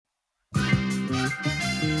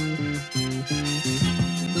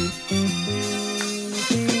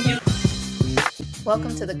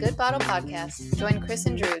Welcome to the Good Bottle Podcast. Join Chris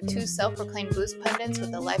and Drew, two self-proclaimed booze pundits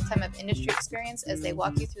with a lifetime of industry experience as they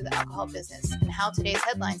walk you through the alcohol business and how today's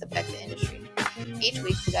headlines affect the industry. Each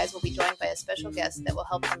week, the guys will be joined by a special guest that will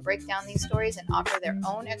help them break down these stories and offer their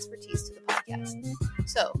own expertise to the podcast.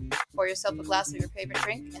 So, pour yourself a glass of your favorite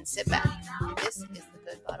drink and sit back. This is the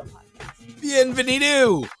Good Bottle Podcast.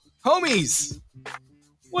 Bienvenido, homies.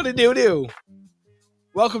 What a do.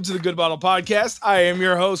 Welcome to the Good Bottle Podcast. I am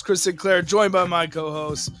your host, Chris Sinclair, joined by my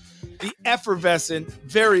co-host, the effervescent,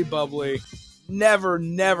 very bubbly,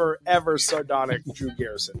 never, ever sardonic Drew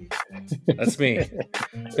Garrison. That's me.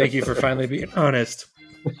 Thank you for finally being honest.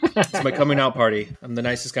 It's my coming out party. I'm the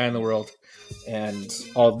nicest guy in the world, and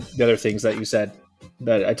all the other things that you said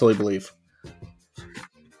that I totally believe.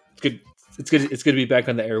 It's good. It's good. It's good to be back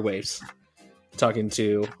on the airwaves, talking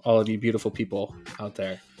to all of you beautiful people out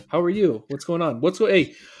there. How are you? What's going on?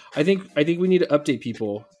 Hey, I think we need to update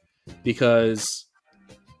people because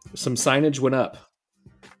some signage went up.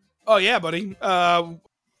 Oh yeah, buddy.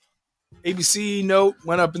 ABC note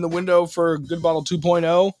went up in the window for Good Bottle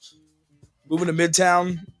 2.0. Moving to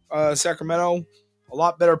Midtown, Sacramento. A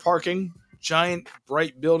lot better parking. Giant,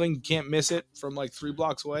 bright building. Can't miss it from like 3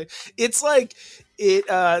 blocks away. It's like it,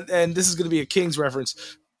 and this is going to be a King's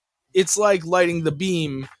reference. It's like lighting the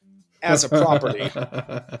beam as a property,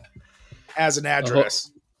 as an address.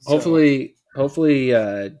 Hopefully,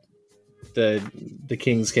 the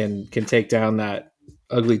Kings can take down that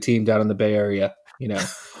ugly team down in the Bay Area,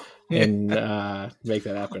 and make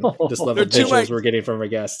that happen. Just love the visuals we're getting from our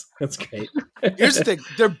guests. That's great. Here's the thing: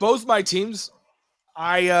 they're both my teams.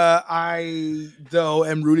 I though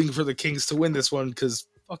am rooting for the Kings to win this one because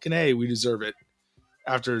fucking A, we deserve it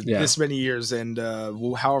after this many years and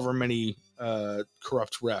however many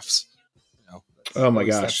corrupt refs. Oh my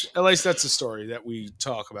gosh! At least that's a story that we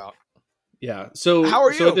talk about. Yeah. So how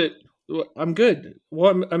are you? I'm good.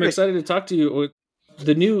 Well, I'm excited to talk to you.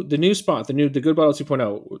 The new spot, the Good Bottle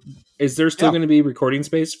 2.0. Is there still going to be recording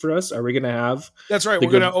space for us? Are we going to have? That's right.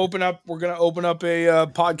 We're going to open up a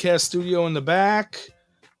podcast studio in the back.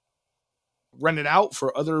 Rent it out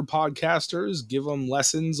for other podcasters. Give them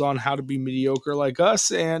lessons on how to be mediocre like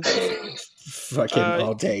us, and fucking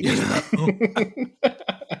all day.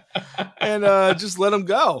 And just let them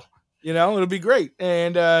go. It'll be great.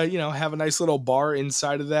 And, have a nice little bar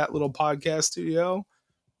inside of that little podcast studio.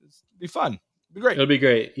 It'll be fun. It'll be great. It'll be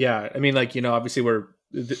great. Yeah. I mean, obviously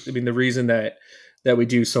the reason that we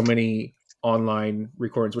do so many online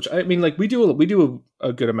recordings, which I mean, we do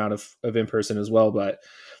a good amount of in-person as well. But,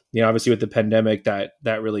 obviously with the pandemic that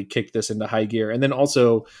really kicked this into high gear. And then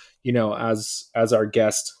also, as our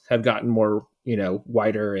guests have gotten more,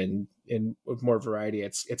 wider and with more variety,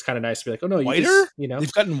 it's kind of nice to be like, oh no, whiter?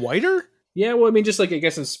 They've gotten whiter. Yeah, well, I mean, just I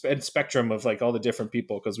guess in spectrum of all the different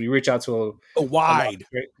people, because we reach out to a wide.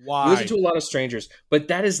 We listen to a lot of strangers, but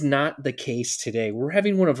that is not the case today. We're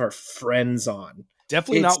having one of our friends on.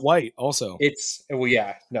 Definitely not white. Also,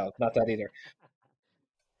 no, not that either.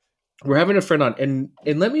 We're having a friend on,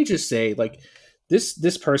 and let me just say,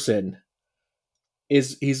 this person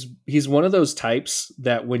he's one of those types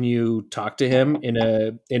that when you talk to him in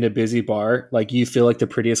a busy bar, you feel like the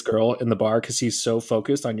prettiest girl in the bar because he's so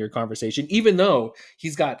focused on your conversation, even though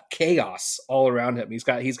he's got chaos all around him. He's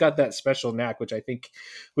got that special knack, which I think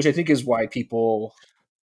is why people.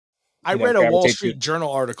 I read a Wall Street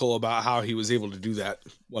Journal article about how he was able to do that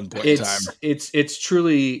one point in time. It's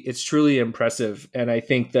truly impressive. And I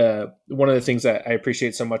think one of the things that I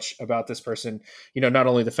appreciate so much about this person, not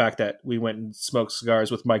only the fact that we went and smoked cigars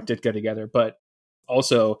with Mike Ditka together, but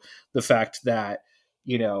also the fact that,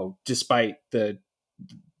 despite the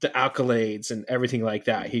accolades and everything like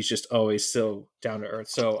that, he's just always so down to earth.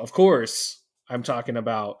 So of course I'm talking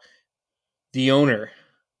about the owner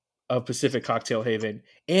of Pacific Cocktail Haven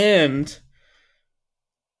and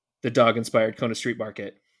the dog-inspired Kona Street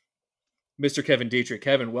Market, Mr. Kevin Diedrich.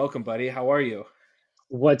 Kevin, welcome, buddy. How are you?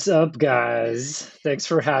 What's up, guys? Thanks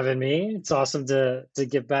for having me. It's awesome to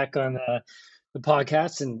get back on the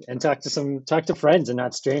podcast and talk to friends and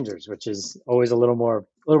not strangers, which is always a little more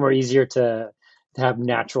easier to have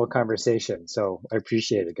natural conversation. So I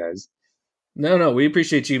appreciate it, guys. No, we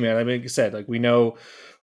appreciate you, man. I mean, like I said, we know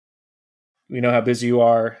how busy you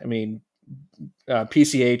are. I mean,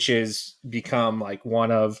 PCH has become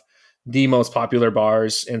one of the most popular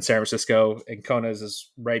bars in San Francisco, and Kona's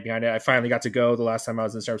is right behind it. I finally got to go the last time I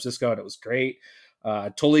was in San Francisco, and it was great.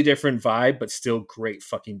 Totally different vibe, but still great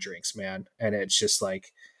fucking drinks, man. And it's just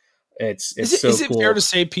it's so cool. Is it fair to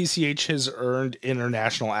say PCH has earned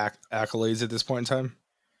international accolades at this point in time?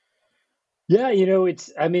 Yeah,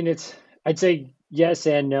 I'd say yes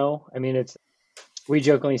and no. I mean, we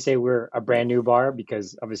jokingly say we're a brand new bar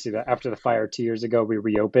because obviously after the fire 2 years ago, we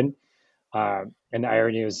reopened. And the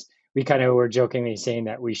irony is we kind of were jokingly saying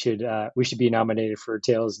that we should be nominated for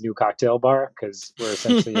Tails' new cocktail bar because we're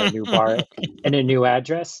essentially a new bar and a new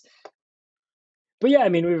address. But yeah, I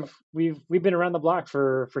mean, we've been around the block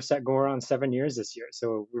for set going on 7 years this year,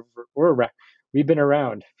 so we've been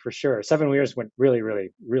around for sure. 7 years went really,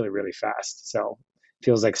 really, really, really fast. So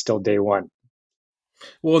feels like still day one.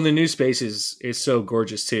 Well, and the new space is so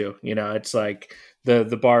gorgeous too. You know, it's like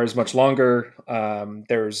the bar is much longer.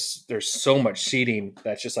 There's so much seating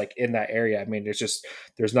that's just like in that area. I mean,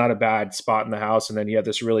 there's not a bad spot in the house, and then you have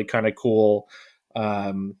this really kind of cool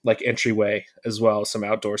like entryway as well, some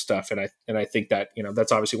outdoor stuff. And I think that, you know,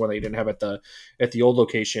 that's obviously one that you didn't have at the old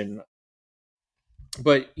location.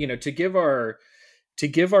 But, you know, to give our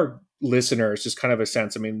listeners just kind of a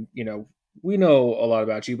sense, I mean, you know, we know a lot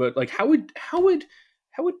about you, but like how would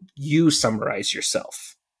you summarize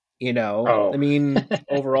yourself? You know, I mean,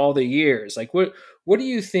 over all the years, like what do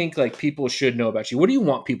you think like people should know about you? What do you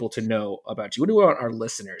want people to know about you? What do we want our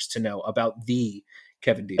listeners to know about the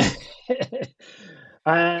Kevin Diedrich?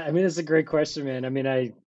 I mean, it's a great question, man. I mean,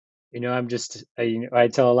 I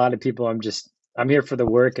tell a lot of people I'm here for the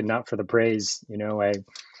work and not for the praise. You know, I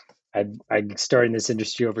started in this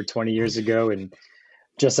industry over 20 years ago, and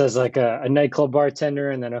just as like a nightclub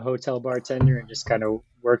bartender and then a hotel bartender, and just kind of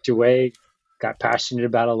worked away, got passionate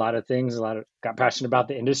about a lot of things, got passionate about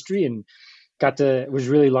the industry, and was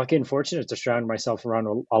really lucky and fortunate to surround myself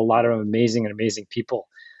around a lot of amazing people.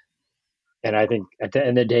 And I think at the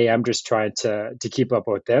end of the day, I'm just trying to keep up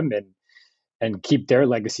with them and keep their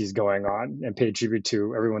legacies going on and pay tribute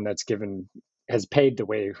to everyone has paved the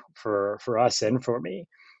way for us and for me.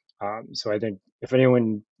 So I think if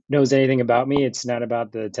anyone knows anything about me, it's not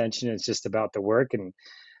about the attention. It's just about the work and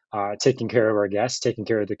taking care of our guests, taking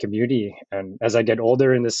care of the community. And as I get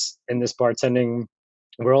older in this bartending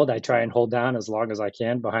world, I try and hold down as long as I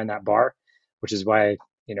can behind that bar, which is why,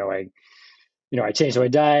 I change my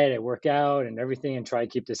diet, I work out and everything, and try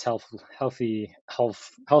to keep this healthy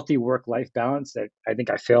work-life balance that I think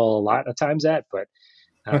I fail a lot of times at. But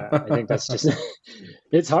I think that's just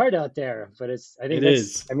it's hard out there. But that's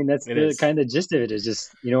the kind of gist of it. Is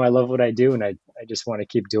just, I love what I do, and I just want to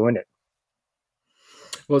keep doing it.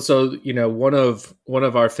 Well, so one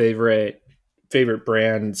of our favorite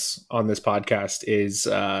brands on this podcast is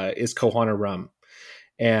Kohana Rum,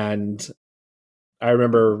 and I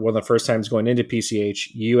remember one of the first times going into PCH,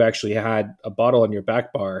 you actually had a bottle on your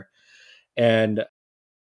back bar, and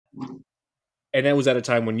that was at a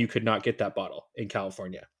time when you could not get that bottle in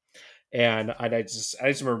California. And I just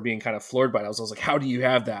remember being kind of floored by it. I was like, how do you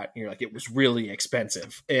have that? And you're like, it was really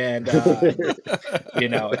expensive. And,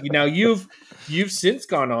 you've since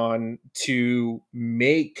gone on to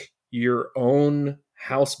make your own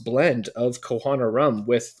house blend of Kohana rum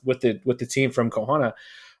with the team from Kohana.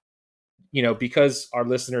 Because our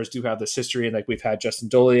listeners do have this history, and like we've had Justin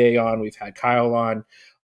Dolier on, we've had Kyle on.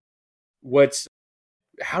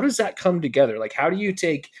 How does that come together? Like, how do you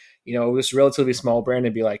take, this relatively small brand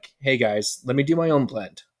and be like, hey guys, let me do my own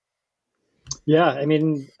blend? Yeah. I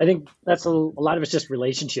mean, I think that's a lot of it's just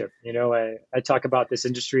relationship. I talk about this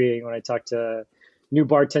industry when I talk to new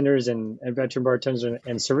bartenders and veteran bartenders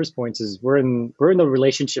and service points is we're in the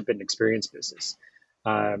relationship and experience business.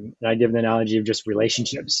 And I give the analogy of just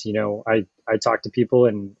relationships. I talk to people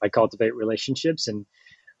and I cultivate relationships. And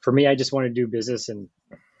for me, I just want to do business and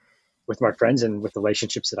with my friends and with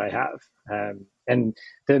relationships that I have. And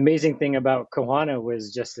the amazing thing about Kohana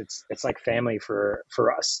was just, it's like family for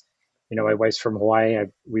us. My wife's from Hawaii.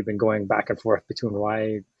 We've been going back and forth between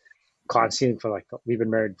Hawaii constantly we've been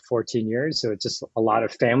married 14 years. So it's just a lot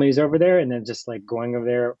of families over there. And then just like going over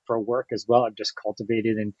there for work as well. I've just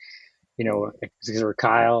cultivated and,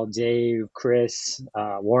 Kyle, Dave, Chris,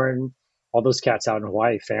 Warren, all those cats out in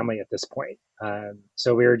Hawaii, family at this point.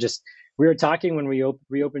 So we were talking when we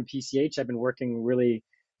reopened PCH. I've been working really,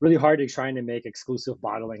 really hard to trying to make exclusive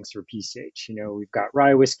bottlings for PCH. We've got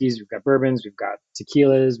rye whiskeys, we've got bourbons, we've got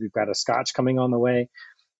tequilas, we've got a scotch coming on the way.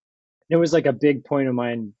 It was like a big point of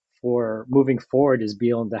mine for moving forward is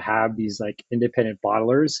being able to have these like independent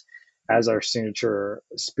bottlers as our signature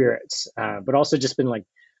spirits, but also just been like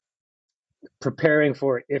preparing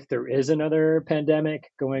for if there is another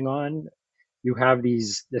pandemic going on, you have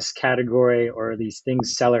this category or these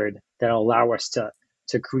things cellared that allow us to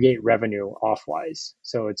create revenue off-wise.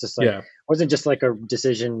 So it's just like, It wasn't just like a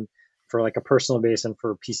decision for like a personal base and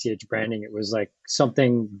for PCH branding. It was like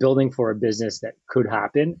something building for a business that could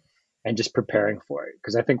happen and just preparing for it.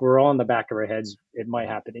 Because I think we're all in the back of our heads, it might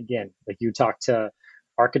happen again. Like you talk to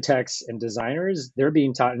architects and designers, they're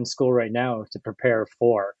being taught in school right now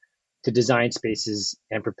to design spaces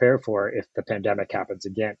and prepare for if the pandemic happens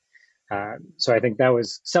again. So I think that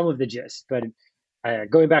was some of the gist. But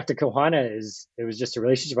going back to Kohana, it was just a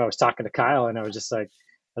relationship. I was talking to Kyle, and I was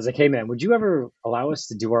like, hey man, would you ever allow us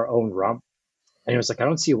to do our own rum? And he was like, I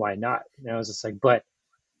don't see why not. And I was just like, but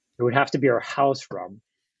it would have to be our house rum,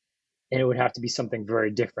 and it would have to be something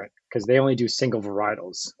very different because they only do single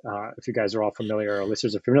varietals. If you guys are all familiar, or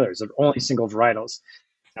listeners are familiar, they're only single varietals.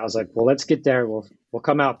 I was like, well, let's get there. We'll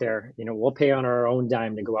come out there. We'll pay on our own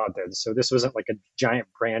dime to go out there. So this wasn't like a giant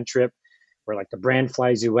brand trip where like the brand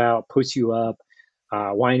flies you out, puts you up,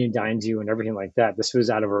 wine and dines you and everything like that. This was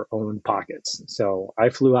out of our own pockets. So I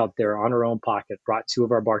flew out there on our own pocket, brought 2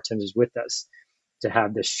 of our bartenders with us to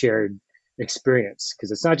have this shared experience,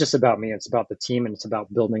 because it's not just about me, it's about the team, and it's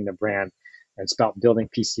about building the brand, and it's about building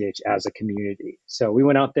PCH as a community. So we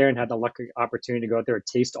went out there and had the lucky opportunity to go out there and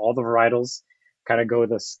taste all the varietals, kind of go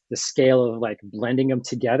the scale of like blending them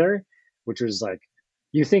together, which was like,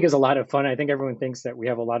 you think is a lot of fun. I think everyone thinks that we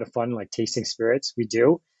have a lot of fun like tasting spirits. We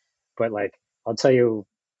do, but like I'll tell you,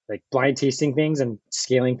 like blind tasting things and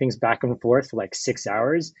scaling things back and forth for like 6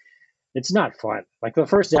 hours, it's not fun. Like the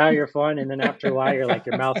first hour you're fun, and then after a while you're like,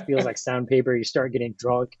 your mouth feels like sandpaper. You start getting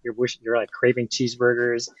drunk. You're like craving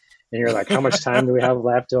cheeseburgers, and you're like, how much time do we have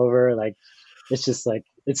left over? Like, it's just like,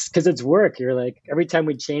 it's because it's work. You're like, every time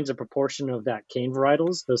we change the proportion of that cane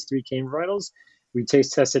varietals, those 3 cane varietals, we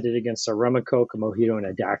taste tested it against a rum and coke, a mojito, and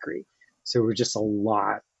a daiquiri. So we're just a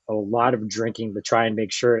lot of drinking to try and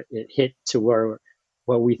make sure it hit to where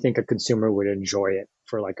what we think a consumer would enjoy it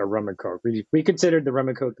for, like a rum and coke. We considered the rum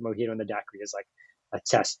and coke, the mojito, and the daiquiri as like a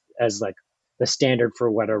test, as like the standard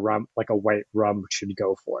for what a rum, like a white rum, should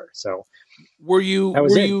go for. So were you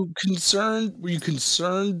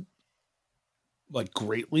concerned like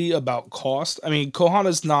greatly about cost? I mean,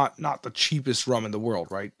 Kohana's not the cheapest rum in the world,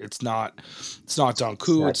 right? It's not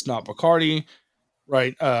Danku, it's not Bacardi,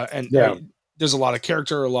 right? There's a lot of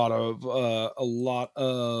character, a lot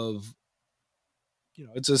of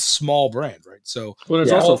it's a small brand, right? So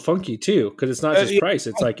it's also funky too, because it's not just price.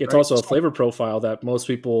 It's like it's also a flavor profile that most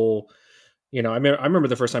people, I remember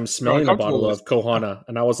the first time smelling a bottle of Kohana,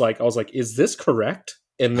 and I was like, is this correct?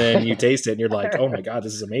 And then you taste it, and you're like, oh my god,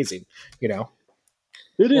 this is amazing. It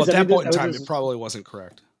is. Well, at that point in time, it probably wasn't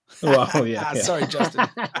correct. Well, yeah. Sorry, Justin.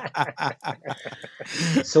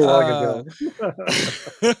 So long ago.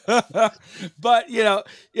 But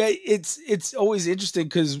it's always interesting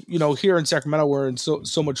because here in Sacramento we're in so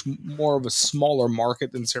much more of a smaller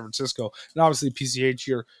market than San Francisco, and obviously PCH,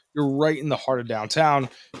 you're right in the heart of downtown.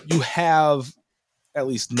 You have, at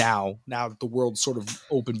least now that the world's sort of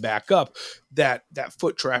opened back up, that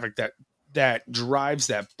foot traffic that drives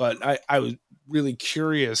that. But I was really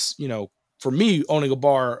curious, for me owning a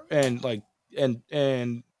bar and like and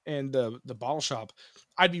the bottle shop,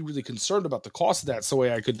 I'd be really concerned about the cost of that. So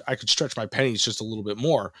way I could stretch my pennies just a little bit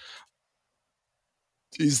more.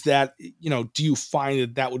 Is that, do you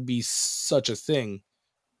find that would be such a thing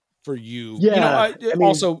for you? Yeah.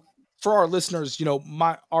 Also for our listeners,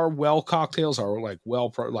 our well cocktails are like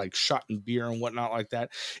like shot in beer and whatnot like that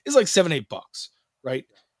is like $7-8, right?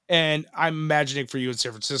 And I'm imagining for you in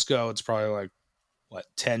San Francisco, it's probably like what,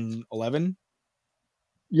 10, 11?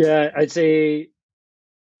 Yeah, I'd say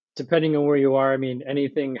depending on where you are,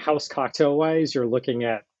 anything house cocktail wise, you're looking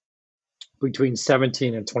at between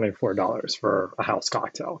 $17 and $24 for a house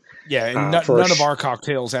cocktail. Yeah, and none of our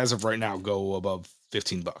cocktails as of right now go above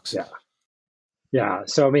 $15. Yeah.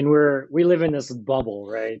 So we live in this bubble,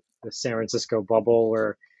 right? The San Francisco bubble,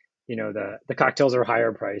 where the cocktails are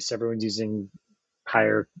higher priced. Everyone's using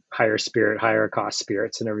higher spirit, higher cost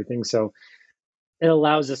spirits and everything. So it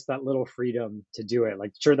allows us that little freedom to do it.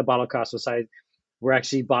 Like, sure, the bottle cost was high. We're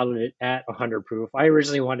actually bottled it at 100 proof. I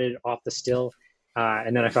originally wanted it off the still,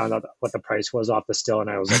 and then I found out what the price was off the still, and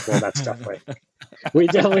I was like, well, that's definitely. We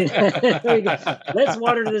definitely let's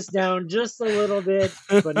water this down just a little bit,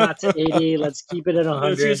 but not to 80. Let's keep it at 100.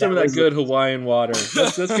 Let's use some of that good Hawaiian water.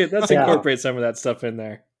 Let's incorporate some of that stuff in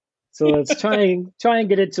there. So let's try and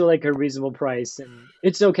get it to like a reasonable price, and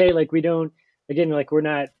it's okay. Like, we don't, again, like we're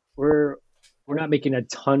not making a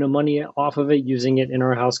ton of money off of it using it in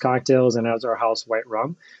our house cocktails and as our house white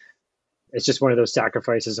rum. It's just one of those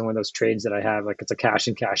sacrifices and one of those trades that I have. Like, it's a cash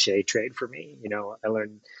and cachet trade for me. I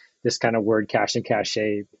learned this kind of word, cash and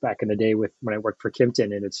cachet, back in the day when I worked for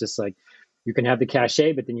Kimpton. And it's just like, you can have the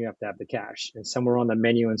cachet, but then you have to have the cash. And somewhere on the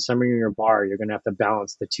menu and somewhere in your bar, you're going to have to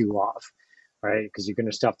balance the two off, right? Because you're going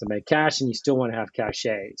to still have to make cash and you still want to have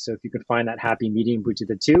cachet. So if you can find that happy medium between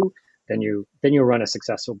the two, then you run a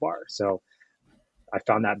successful bar. So I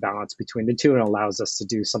found that balance between the two, and allows us to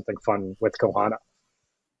do something fun with Kohana.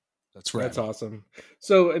 That's right. That's awesome.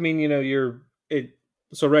 So, I mean,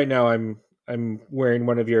 so right now I'm wearing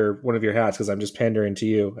one of your hats because I'm just pandering to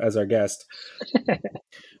you as our guest.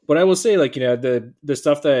 But I will say, like, the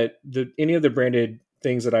stuff that any of the branded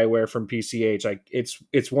things that I wear from PCH, like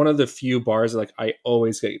it's one of the few bars that, like, I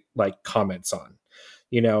always get like comments on,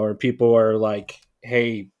 or people are like,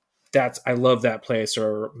 hey, I love that place,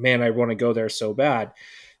 or man, I want to go there so bad.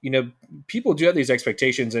 People do have these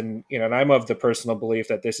expectations, and and I'm of the personal belief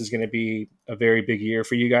that this is going to be a very big year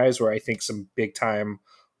for you guys, where I think some big time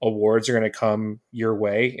awards are going to come your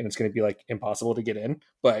way, and it's going to be like impossible to get in.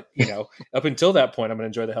 But up until that point, I'm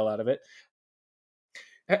going to enjoy the hell out of it.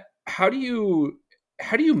 How do you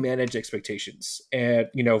manage expectations, and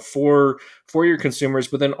for your consumers,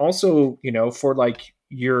 but then also for like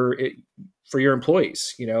for your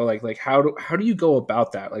employees, like how do you go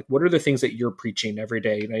about that? Like, what are the things that you're preaching every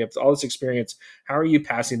day? You have all this experience. How are you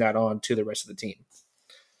passing that on to the rest of the team?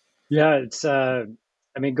 Yeah, it's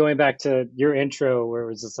I mean, going back to your intro where it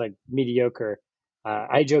was just like mediocre,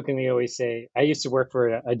 I jokingly always say I used to work for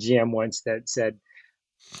a GM once that said,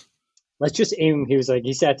 let's just aim. He was like,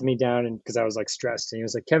 he sat me down, and because I was like stressed, and he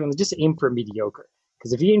was like, Kevin, let's just aim for mediocre.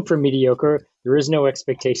 Because if you aim for mediocre, there is no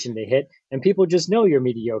expectation to hit, and people just know you're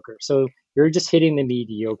mediocre. So you're just hitting the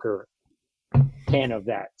mediocre can of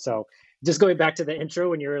that. So just going back to the intro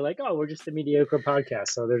when you were like, oh, we're just a mediocre podcast.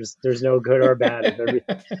 So there's no good or bad of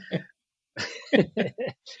everything.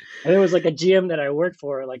 And it was like a GM that I worked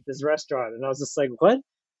for, like this restaurant. And I was just like, what?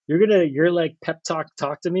 You're like pep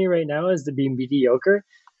talk to me right now as to be mediocre.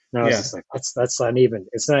 And I was just like, it's not even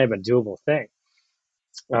a doable thing.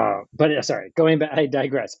 But sorry, going back, I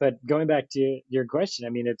digress. But going back to your question, I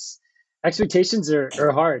mean, expectations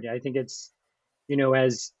are hard. I think it's,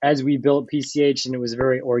 as we built PCH, and it was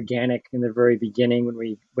very organic in the very beginning when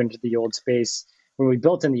we went to the old space, when we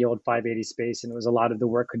built in the old 580 space, and it was a lot of the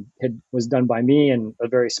work was done by me and a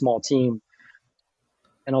very small team.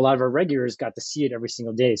 And a lot of our regulars got to see it every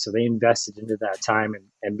single day. So they invested into that time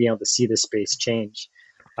and being able to see the space change.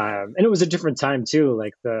 And it was a different time too.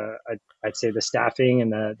 Like I'd say the staffing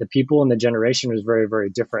and the people and the generation was very, very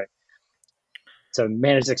different. To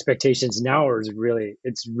manage expectations now it's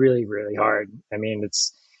really, really hard. I mean,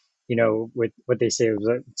 it's, with what they say,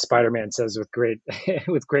 Spider-Man says, with great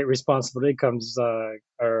responsibility comes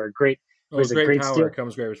great power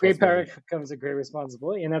comes great responsibility. Great power comes a great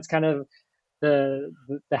responsibility. And that's kind of the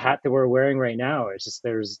hat that we're wearing right now. It's just,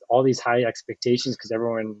 there's all these high expectations because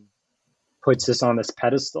everyone puts this on this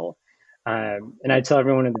pedestal. And I tell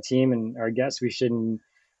everyone in the team and our guests, we should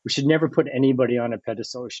never put anybody on a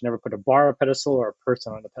pedestal. We should never put a bar on a pedestal or a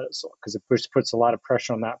person on a pedestal, because it puts a lot of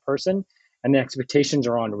pressure on that person, and the expectations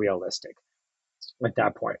are unrealistic at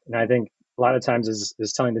that point. And I think a lot of times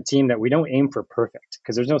is telling the team that we don't aim for perfect,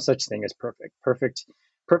 because there's no such thing as perfect.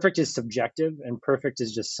 Perfect is subjective, and perfect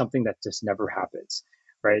is just something that just never happens,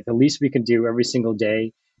 right? The least we can do every single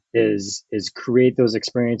day is create those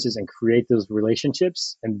experiences and create those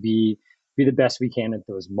relationships and be the best we can at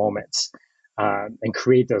those moments. And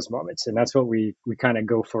create those moments. And that's what we kind of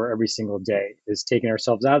go for every single day, is taking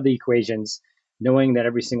ourselves out of the equations, knowing that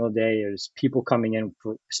every single day is people coming in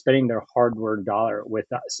for spending their hard-earned dollar with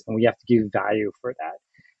us, and we have to give value for that.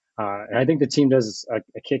 And I think the team does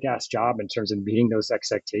a kick-ass job in terms of meeting those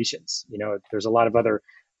expectations. There's a lot of other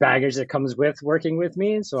baggage that comes with working with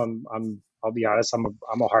me, and so I'll be honest,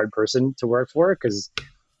 I'm a hard person to work for, because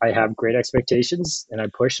I have great expectations and I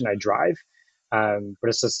push and I drive. But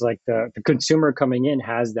it's just like the consumer coming in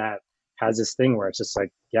has this thing where it's just like,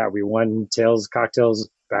 yeah, we won Tales Cocktails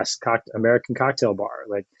best American cocktail bar.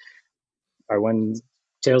 Like, I won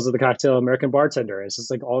Tales of the Cocktail American Bartender. It's just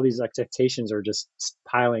like all these expectations are just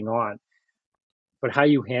piling on. But how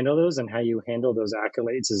you handle those and how you handle those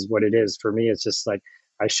accolades is what it is. For me, it's just like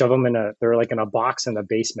I shove them they're like in a box in the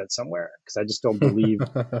basement somewhere, because I just don't believe,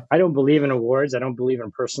 I don't believe in awards. I don't believe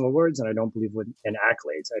in personal awards, and I don't believe in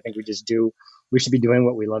accolades. I think we should be doing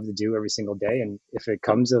what we love to do every single day. And if it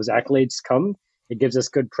comes, those accolades come, it gives us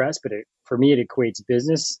good press, but for me, it equates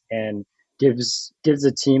business and gives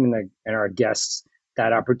the team and our guests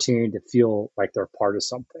that opportunity to feel like they're part of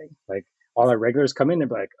something. Like, all our regulars come in and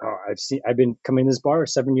be like, oh, I've been coming to this bar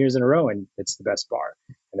 7 years in a row, and it's the best bar.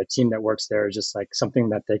 And the team that works there is just like something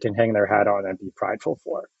that they can hang their hat on and be prideful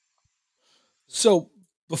for. So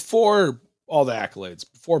before all the accolades,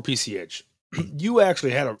 before PCH, you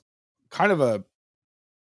actually had a kind of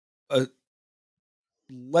a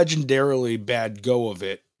legendarily bad go of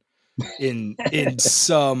it in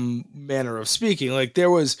some manner of speaking. Like,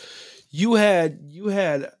 you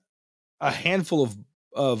had a handful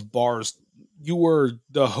of bars you were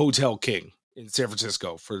the hotel king in San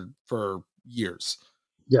Francisco for years.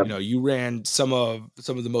 Yep. You know, you ran some of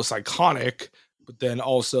the most iconic, but then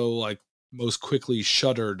also like most quickly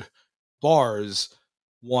shuttered bars,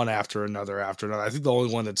 one after another after another. I think the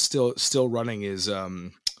only one that's still running is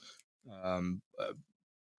um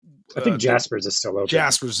I think the Jasper's is still open.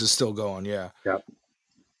 Jasper's is still going, yeah. Yep.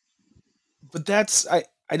 But that's I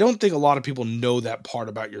don't think a lot of people know that part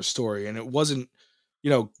about your story, and it wasn't, you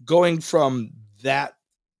know, going from that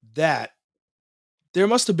there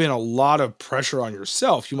must have been a lot of pressure on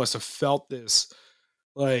yourself. You must have felt this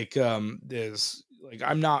this like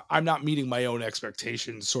I'm not meeting my own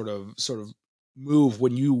expectations sort of move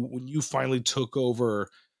when you finally took over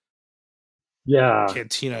Yeah.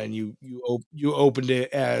 Cantina and you opened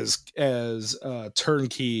it as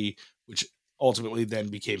turnkey, which ultimately then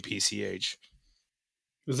became PCH.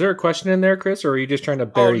 Was there a question in there, Chris, or are you just trying to Oh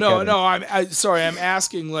bury no, Kevin? no, sorry. I'm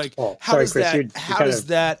asking like, Oh, how sorry, does Chris. that? You How kind does of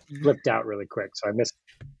that? flipped out really quick, so I missed.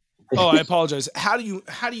 Oh, I apologize. How do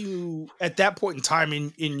you at that point in time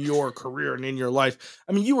in your career and in your life?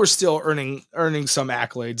 I mean, you were still earning some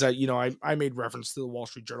accolades. I made reference to the Wall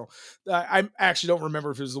Street Journal. I actually don't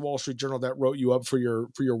remember if it was the Wall Street Journal that wrote you up for your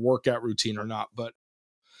workout routine or not, but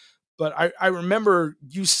I remember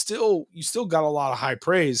you still got a lot of high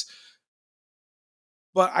praise.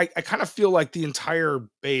 But I kind of feel like the entire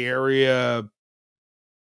Bay Area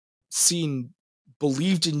scene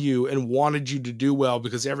believed in you and wanted you to do well,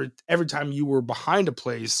 because every time you were behind a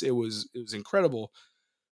place, it was incredible.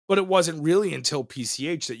 But it wasn't really until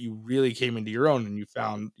PCH that you really came into your own and you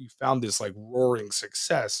found this like roaring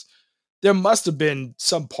success. There must have been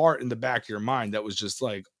some part in the back of your mind that was just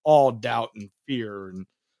like all doubt and fear, and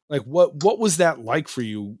like what was that like for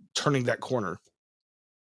you turning that corner?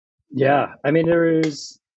 Yeah, I mean,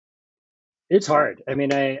 it's hard. I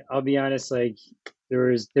mean, I'll be honest. Like,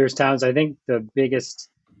 there's times. I think the biggest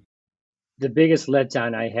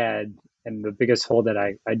letdown I had, and the biggest hole that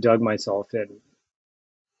I dug myself in,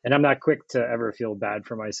 and I'm not quick to ever feel bad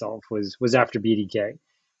for myself, was after BDK.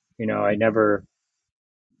 You know, I never.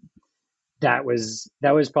 That was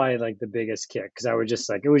probably like the biggest kick, because I was just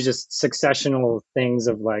like, it was just successional things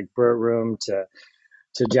of like Burt Room to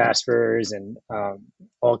Jaspers, and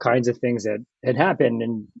all kinds of things that had happened.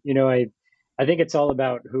 And I think it's all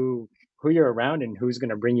about who you're around and who's going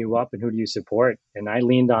to bring you up and who do you support. And I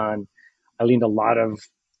leaned on a lot of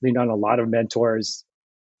mentors.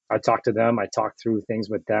 I talked to them. I talked through things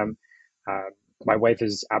with them. Uh, my wife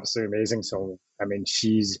is absolutely amazing. So I mean,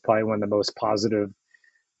 she's probably one of the most positive,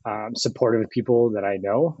 supportive people that I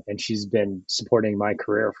know, and she's been supporting my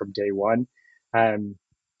career from day one. Um,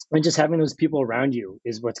 and just having those people around you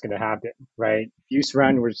is what's going to happen, right? If you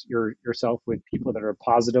surround yourself with people that are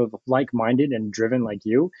positive, like-minded, and driven like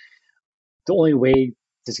you, the only way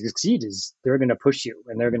to succeed is they're going to push you,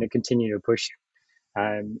 and they're going to continue to push you.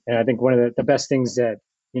 And I think one of the best things that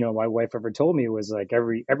my wife ever told me was like,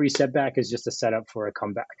 every setback is just a setup for a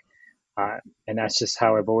comeback. And that's just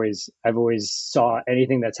how I've always saw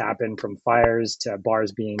anything that's happened, from fires to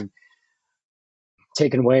bars being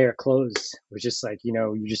taken away or closed. It was just like,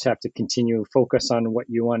 you just have to continue focus on what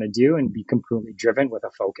you want to do and be completely driven with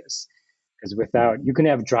a focus. Because you can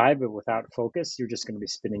have drive, but without focus, you're just going to be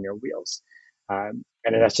spinning your wheels. And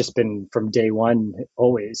that's just been from day one,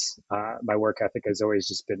 always. My work ethic has always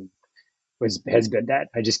just has been that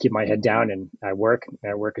I just keep my head down, and I work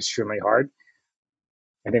extremely hard.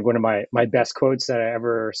 I think one of my best quotes that I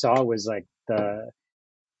ever saw was like,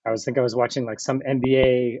 I was watching like some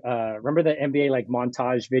NBA. Remember the NBA like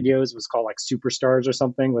montage videos? It was called like Superstars or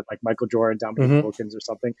something, with like Michael Jordan, Dominique Wilkins or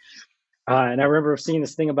something. And I remember seeing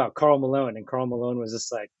this thing about Karl Malone, and Karl Malone was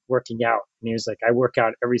just like working out, and he was like, I work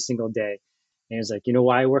out every single day. And he was like, you know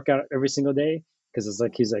why I work out every single day? Because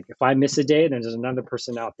he's like, if I miss a day, then there's another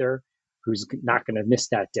person out there who's not going to miss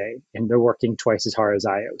that day, and they're working twice as hard as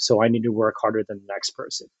I am. So I need to work harder than the next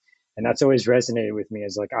person. And that's always resonated with me,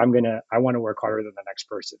 is like, I want to work harder than the next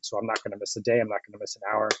person. So I'm not going to miss a day. I'm not going to miss an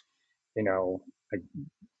hour. I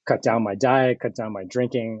cut down my diet, cut down my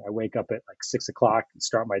drinking. I wake up at like 6 o'clock and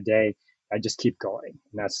start my day. I just keep going.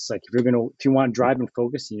 And that's just like, if you want drive and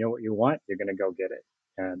focus, you know what you want, you're going to go get it.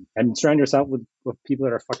 And surround yourself with people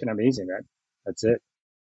that are fucking amazing, right? That's it.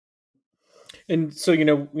 And so,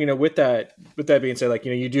 with that being said, like,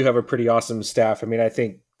 you do have a pretty awesome staff. I mean, I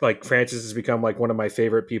think like Francis has become like one of my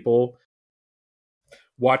favorite people.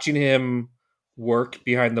 Watching him work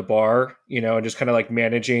behind the bar, and just kind of like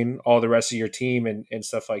managing all the rest of your team and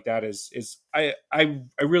stuff like that is I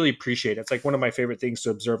really appreciate it. It's like one of my favorite things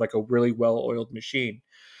to observe, like a really well-oiled machine.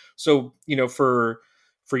 So, for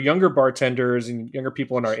for younger bartenders and younger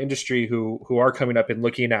people in our industry who are coming up and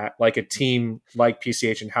looking at like a team like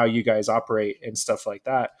PCH and how you guys operate and stuff like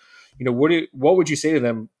that, what would you say to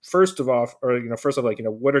them first of all, or like,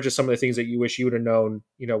 what are just some of the things that you wish you would have known,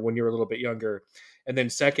 when you were a little bit younger? And then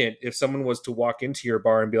second, if someone was to walk into your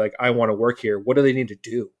bar and be like, I want to work here, what do they need to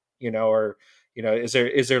do? Or is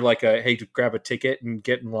there like a, hey, to grab a ticket and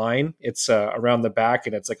get in line? It's around the back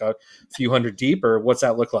and it's like a few hundred deep, or what's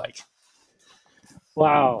that look like?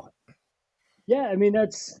 Wow. Yeah, I mean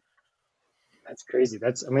that's crazy.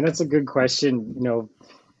 That's a good question.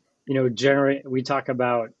 We talk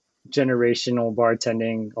about generational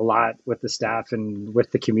bartending a lot with the staff and with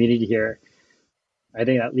the community here. I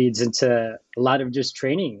think that leads into a lot of just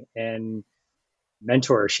training and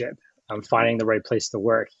mentorship. Finding the right place to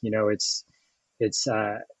work. I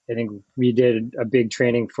think we did a big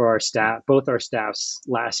training for our staff, both our staffs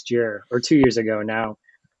last year or 2 years ago now,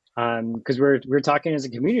 because we're talking as a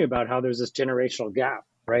community about how there's this generational gap,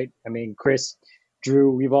 right? I mean, Chris,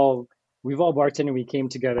 Drew, we've all bartended. We came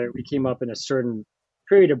together. We came up in a certain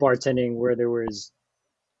period of bartending where there was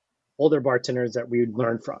older bartenders that we would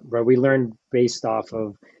learn from, right? We learned based off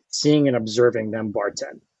of seeing and observing them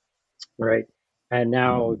bartend, right? And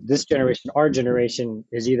now this generation, our generation,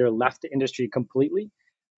 is either left the industry completely,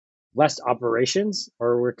 less operations,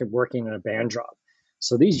 or we're working in a band job.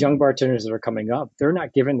 So these young bartenders that are coming up, they're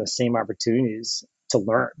not given the same opportunities to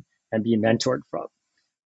learn and be mentored from.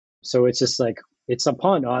 So it's just like, it's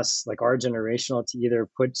upon us, like our generational, to either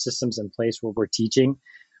put systems in place where we're teaching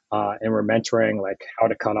and we're mentoring, like how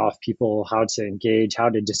to cut off people, how to engage, how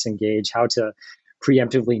to disengage, how to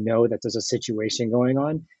preemptively know that there's a situation going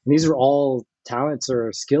on. And these are all talents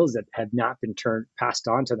or skills that have not been passed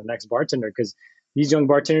on to the next bartender, because these young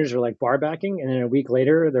bartenders are like bar backing, and then a week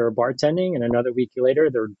later they're bartending, and another week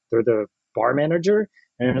later they're the bar manager,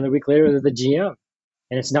 and another week later they're the GM,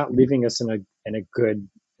 and it's not leaving us in a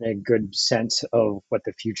good sense of what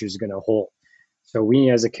the future is going to hold. So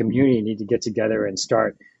we as a community need to get together and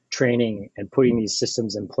start training and putting these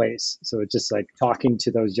systems in place. So it's just like talking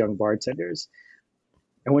to those young bartenders.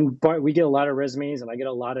 And when we get a lot of resumes, and I get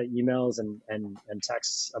a lot of emails and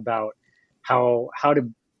texts about how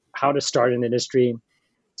to start an industry,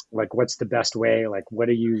 like what's the best way, like what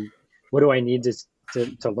do I need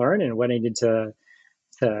to learn, and what I need to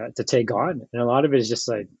take on. And a lot of it is just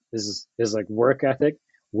like is like work ethic,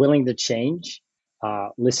 willing to change,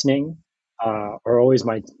 listening, are always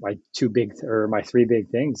my three big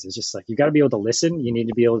things. It's just like, you got to be able to listen, you need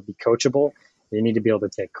to be able to be coachable, you need to be able to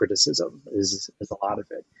take criticism is a lot of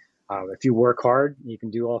it. If you work hard, you can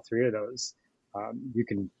do all three of those. You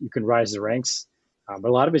can rise the ranks. But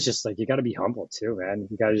a lot of it's just like, you got to be humble too, man.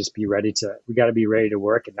 You got to just be ready to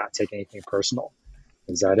work and not take anything personal.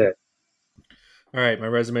 Is that it? All right. My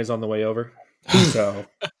resume's on the way over. So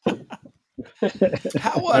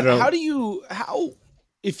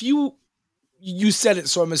if you said it,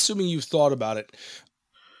 so I'm assuming you've thought about it.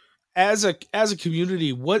 As a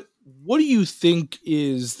community, what do you think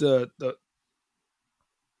is the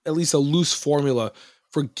at least a loose formula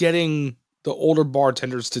for getting the older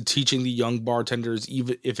bartenders to teaching the young bartenders,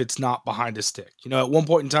 even if it's not behind a stick? At one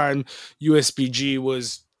point in time, USBG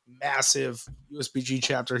was massive. USBG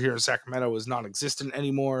chapter here in Sacramento is non-existent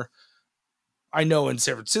anymore. I know in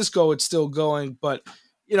San Francisco it's still going, but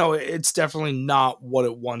it's definitely not what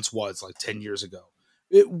it once was, like 10 years ago.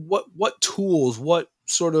 What tools, what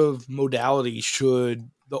sort of modality should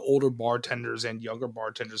the older bartenders and younger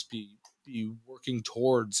bartenders be working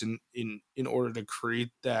towards in order to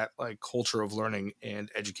create that like culture of learning and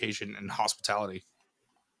education and hospitality?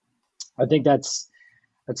 I think that's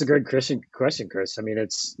a good question, Chris. I mean,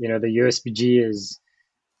 it's, the USBG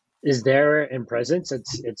is there in presence.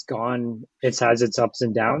 It's gone. It has its ups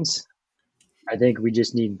and downs. I think we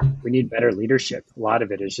need better leadership. A lot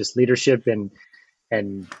of it is just leadership and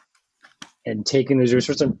taking those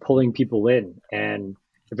resources and pulling people in. And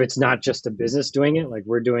if it's not just a business doing it, like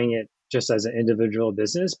we're doing it just as an individual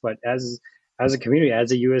business, but as a community,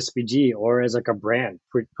 as a USBG, or as like a brand,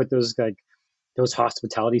 put those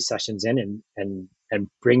hospitality sessions in and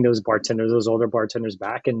bring those older bartenders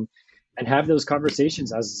back and have those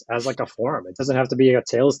conversations as like a forum. It doesn't have to be a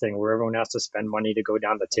tails thing where everyone has to spend money to go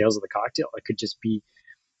down the tails of the cocktail. It could just be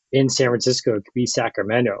in San Francisco. It could be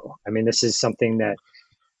Sacramento. I mean, this is something that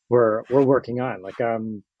we're working on. Like,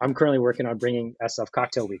 I'm currently working on bringing SF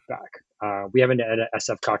Cocktail Week back. We haven't had a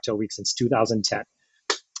SF Cocktail Week since 2010.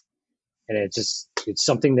 And it's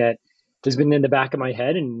something that has been in the back of my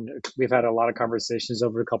head, and we've had a lot of conversations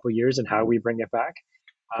over a couple of years on how we bring it back.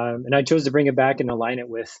 And I chose to bring it back and align it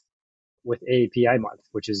with AAPI month,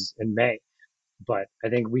 which is in May. But I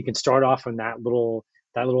think we can start off on that little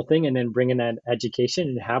that little thing, and then bring in that education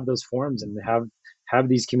and have those forums and have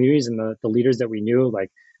these communities and the leaders that we knew,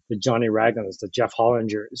 like the Johnny Raglins, the Jeff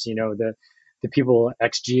Hollingers, the people,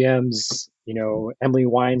 ex-GMs, Emily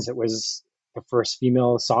Wines, that was the first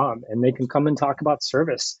female SOM, and they can come and talk about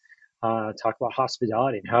service, talk about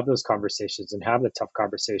hospitality, and have those conversations and have the tough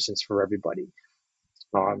conversations for everybody.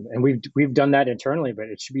 And we've done that internally, but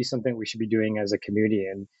it should be something we should be doing as a community.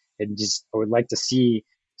 And I would like to see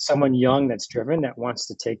someone young that's driven, that wants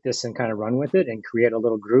to take this and kind of run with it and create a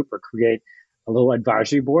little group or create a little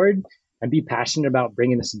advisory board and be passionate about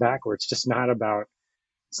bringing this back, where it's not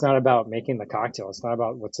about making the cocktail. It's not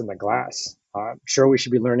about what's in the glass. Sure, we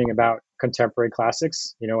should be learning about contemporary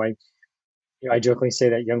classics. I jokingly say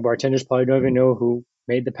that young bartenders probably don't even know who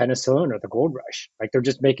made the penicillin or the gold rush. Like, they're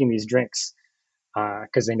just making these drinks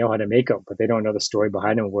because they know how to make them, but they don't know the story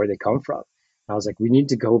behind them, where they come from. And I was like, we need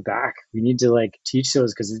to go back. We need to teach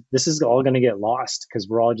those, because this is all going to get lost, because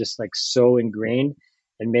we're all just so ingrained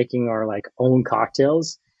in making our own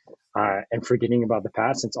cocktails and forgetting about the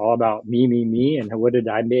past. It's all about me, and what did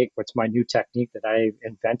I make? What's my new technique that I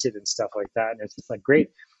invented and stuff like that. And it's just great,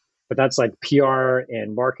 but that's PR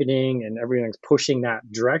and marketing and everything's pushing that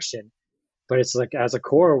direction. But it's as a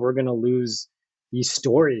core, we're going to lose these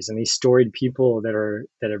stories and these storied people that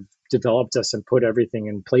have developed us and put everything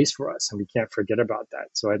in place for us, and we can't forget about that.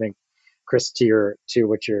 So I think, Chris, to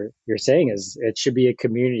what you're saying, is it should be a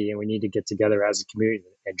community, and we need to get together as a community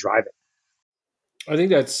and drive it. I think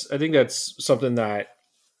that's something that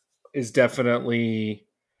is definitely,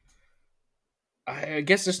 I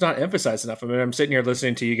guess, just not emphasized enough. I mean, I'm sitting here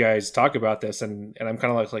listening to you guys talk about this, and I'm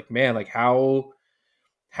kind of like, man, how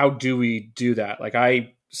do we do that?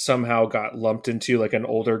 I somehow got lumped into an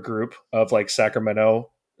older group of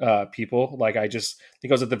Sacramento people. I think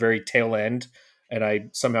I was at the very tail end, and I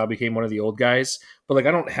somehow became one of the old guys. But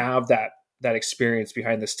I don't have that experience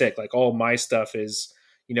behind the stick. All my stuff is,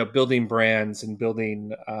 building brands and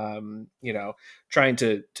building, trying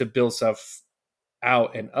to build stuff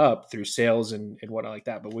out and up through sales and whatnot like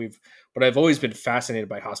that. But I've always been fascinated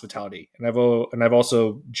by hospitality, and I've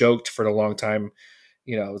also joked for a long time.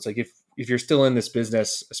 It's if you're still in this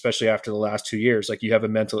business, especially after the last 2 years, you have a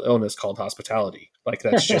mental illness called hospitality.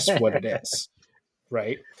 That's just what it is,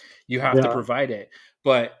 right? You have to provide it,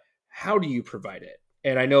 but how do you provide it?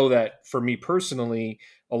 And I know that for me personally,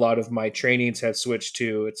 a lot of my trainings have switched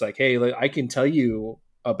to, it's hey, I can tell you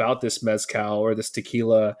about this mezcal or this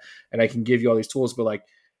tequila, and I can give you all these tools, but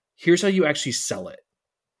here's how you actually sell it,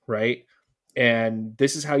 right? And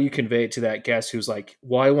this is how you convey it to that guest who's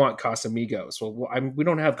well, I want Casamigos. Well, we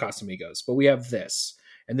don't have Casamigos, but we have this.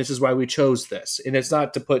 And this is why we chose this. And it's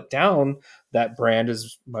not to put down that brand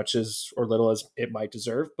as much as or little as it might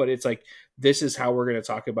deserve, but it's this is how we're going to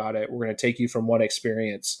talk about it. We're going to take you from one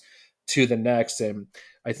experience to the next. And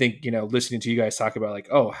I think, listening to you guys talk about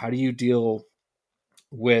oh, how do you deal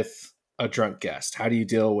with a drunk guest? How do you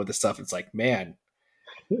deal with the stuff? It's man,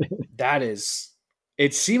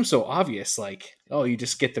 it seems so obvious, oh, you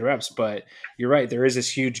just get the reps, but you're right. There is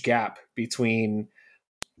this huge gap between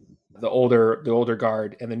the older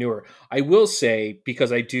guard and the newer. I will say,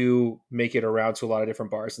 because I do make it around to a lot of different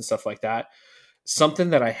bars and stuff like that, something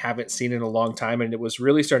that I haven't seen in a long time, and it was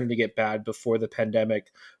really starting to get bad before the pandemic,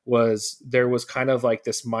 was there was kind of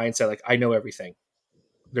this mindset, I know everything.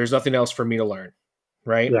 There's nothing else for me to learn.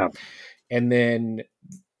 Right. Yeah. And then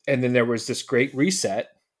there was this great reset,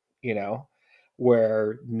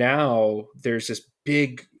 where now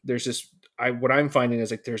what I'm finding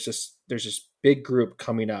is there's this big group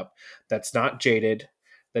coming up that's not jaded,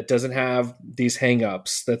 that doesn't have these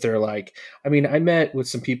hangups, that they're I met with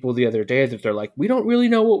some people the other day that they're we don't really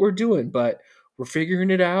know what we're doing, but we're figuring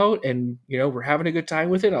it out, and we're having a good time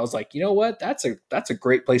with it. I was you know what? That's a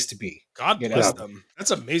great place to be. God bless them. That's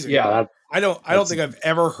amazing. Yeah. I don't think I've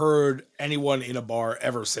ever heard anyone in a bar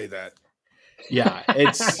ever say that. Yeah,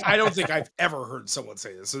 I don't think I've ever heard someone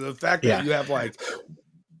say this. So the fact that you have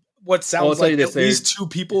what sounds at least two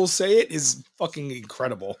people say it is fucking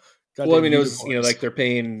incredible. Well, it was they're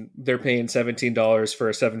paying $17 for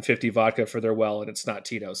a $7.50 vodka for their well, and it's not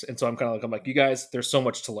Tito's. And so I'm kind of I'm you guys, there's so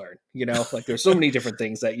much to learn. There's so many different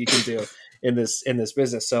things that you can do in this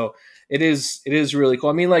business. So it is really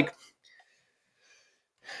cool.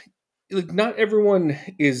 Not everyone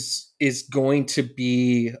is going to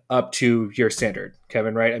be up to your standard,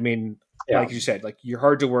 Kevin, right? Like you said, you're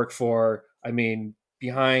hard to work for.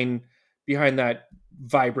 Behind that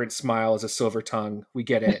vibrant smile is a silver tongue. We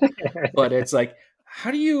get it. But it's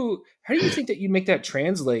how do you think that you make that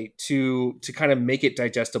translate to kind of make it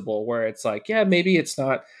digestible, where it's maybe it's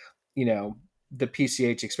not, the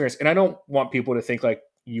PCH experience. And I don't want people to think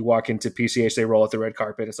you walk into PCH, they roll out the red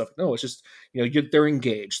carpet and stuff. No, it's just, they're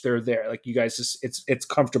engaged. They're there. Like you guys just, it's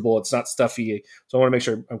comfortable. It's not stuffy. So I want to make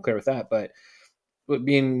sure I'm clear with that. But Still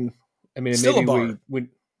maybe a bar.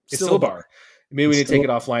 it's still a bar. Maybe we need to take it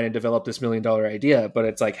offline and develop this $1 million idea, but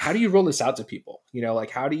it's like, how do you roll this out to people? Like,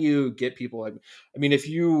 how do you get people?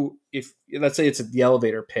 If let's say it's the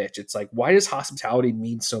elevator pitch, it's like, why does hospitality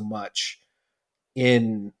mean so much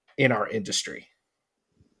in our industry?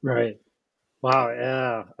 Right. Wow.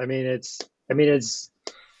 Yeah. I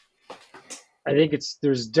think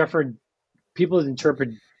there's different people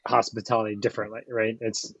interpret hospitality differently, right?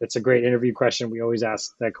 It's a great interview question. We always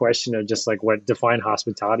ask that question of just like what define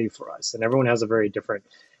hospitality for us, and everyone has a very,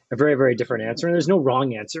 very different answer. And there's no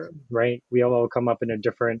wrong answer, right? We all come up in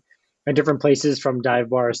different places, from dive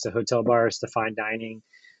bars to hotel bars to fine dining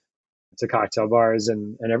to cocktail bars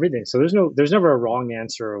and everything. So there's never a wrong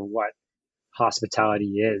answer of what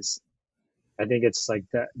hospitality is. I think it's like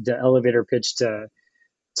the elevator pitch to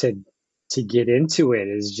get into it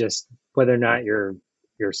is just whether or not you're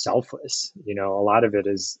selfless. A lot of it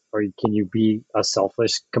is, or can you be a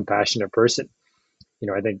selfless, compassionate person?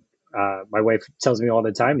 I think my wife tells me all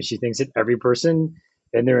the time, she thinks that every person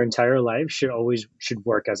in their entire life should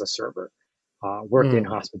work as a server, work in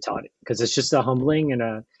hospitality, because it's just a humbling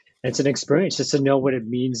and it's an experience just to know what it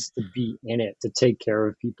means to be in it, to take care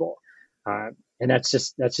of people. And that's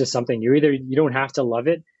just something you don't have to love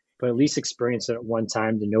it, but at least experience it at one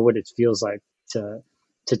time to know what it feels like to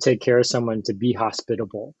take care of someone, to be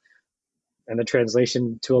hospitable. And the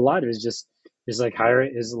translation to a lot is a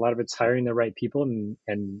lot of it's hiring the right people and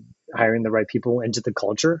hiring the right people into the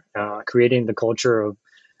culture, creating the culture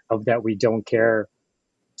of that we don't care.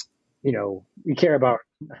 We care about,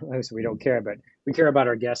 we don't care, but we care about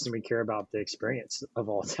our guests and we care about the experience of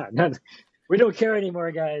all time. We don't care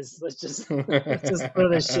anymore, guys. Let's just throw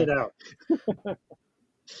this shit out.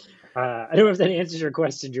 I don't know if that answers your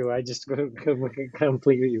question, Drew. I just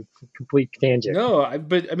complete tangent. No,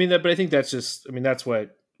 but I think that's just, that's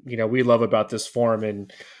what, we love about this forum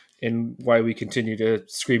and why we continue to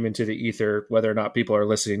scream into the ether. Whether or not people are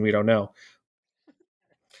listening, we don't know.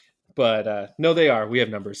 But no, they are. We have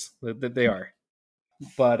numbers. They are.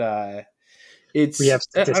 But we have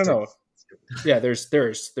statistics. I don't know. Yeah,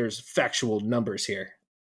 there's factual numbers here.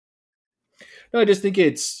 No, I just think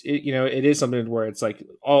it is something where it's like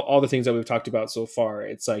all the things that we've talked about so far.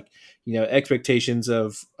 It's like, expectations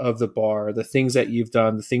of the bar, the things that you've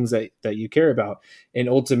done, the things that you care about. And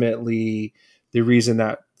ultimately the reason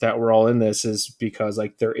that we're all in this is because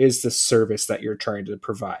like there is this service that you're trying to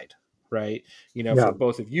provide. Right. For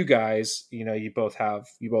both of you guys, you both have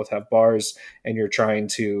bars and you're trying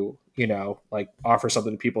to, like offer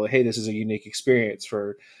something to people. Hey, this is a unique experience.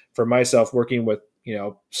 For myself, working with,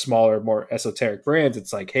 smaller, more esoteric brands,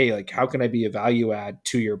 it's like, hey, like how can I be a value add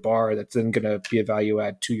to your bar that's then going to be a value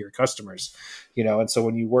add to your customers, and so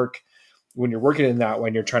when you're working in that,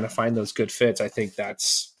 when you're trying to find those good fits, I think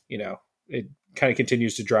that's, it kind of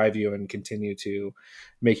continues to drive you and continue to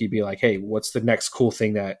make you be like, hey, what's the next cool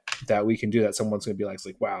thing that we can do that someone's going to be like,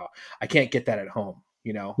 wow, I can't get that at home.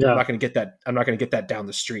 I'm not going to get that. I'm not going to get that down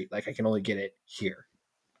the street. Like I can only get it here.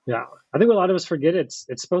 Yeah. I think a lot of us forget it's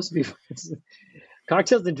supposed to be,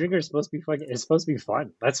 cocktails and drinkers supposed to be fucking. It's supposed to be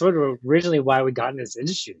fun. That's what originally why we got in this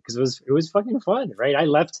industry, because it was fucking fun, right? I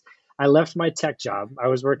left my tech job. I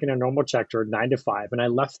was working a normal sector 9 to 5, and I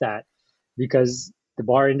left that because the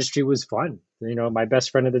bar industry was fun. My best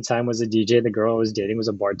friend at the time was a DJ. The girl I was dating was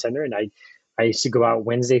a bartender, and I used to go out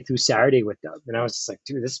Wednesday through Saturday with them. And I was just like,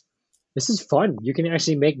 dude, this is fun. You can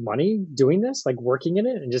actually make money doing this, like working in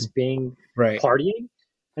it and just being partying.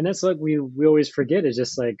 And that's like we always forget. It's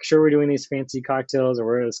just like, sure, we're doing these fancy cocktails or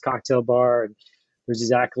we're at this cocktail bar and there's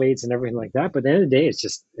these accolades and everything like that. But at the end of the day, it's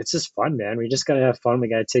just fun, man. We just got to have fun. We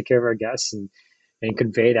got to take care of our guests and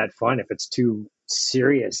convey that fun. If it's too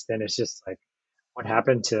serious, then it's just like, what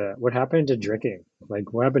happened to drinking?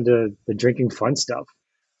 Like what happened to the drinking fun stuff?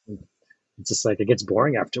 It's just like, it gets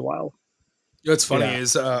boring after a while. What's funny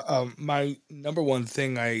is my number one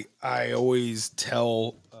thing I always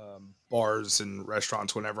tell bars and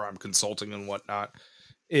restaurants whenever I'm consulting and whatnot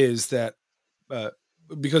is that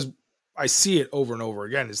because I see it over and over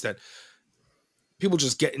again, is that people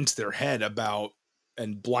just get into their head about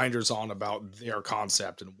and blinders on about their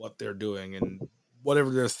concept and what they're doing and whatever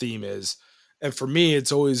their theme is. And for me,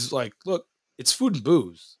 it's always like, look, it's food and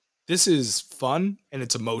booze. This is fun and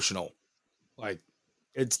it's emotional. Like,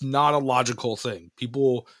 it's not a logical thing.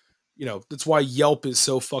 People, that's why Yelp is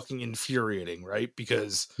so fucking infuriating, right?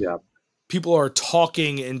 Because people are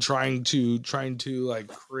talking and trying to like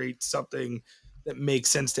create something that makes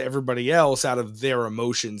sense to everybody else out of their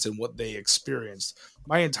emotions and what they experienced.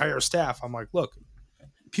 My entire staff, I'm like, look,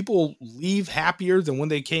 people leave happier than when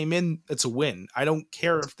they came in. It's a win. I don't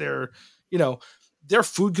care if they're, their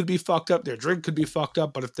food could be fucked up, their drink could be fucked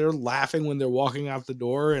up, but if they're laughing when they're walking out the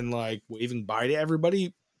door and like waving bye to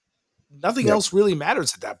everybody, nothing else really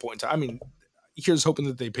matters at that point in time. I mean, here's hoping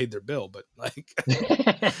that they paid their bill, but like,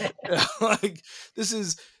 like this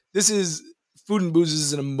is food and booze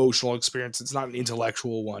is an emotional experience. It's not an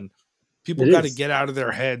intellectual one. People got to get out of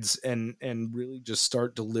their heads and really just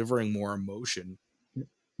start delivering more emotion.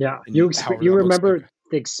 Yeah, you remember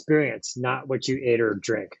the experience, not what you ate or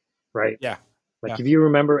drink, right? Yeah. Like if you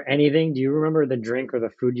remember anything, do you remember the drink or the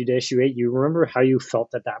food dish you ate? You remember how you felt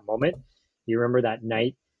at that moment? You remember that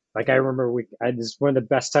night? Like I remember this one of the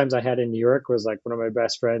best times I had in New York was like one of my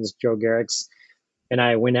best friends, Joe Garrick's, and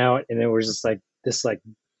I went out and it was just like this, like,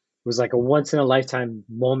 it was like a once in a lifetime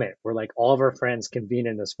moment where like all of our friends convened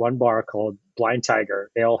in this one bar called Blind Tiger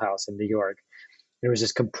Ale House in New York. It was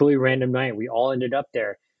just completely random night. We all ended up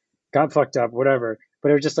there, got fucked up, whatever. But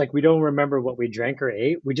it was just like, we don't remember what we drank or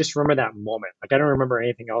ate. We just remember that moment. Like, I don't remember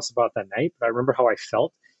anything else about that night, but I remember how I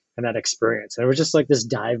felt and that experience. And it was just like this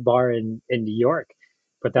dive bar in New York.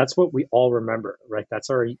 But that's what we all remember, right? That's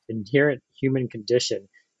our inherent human condition,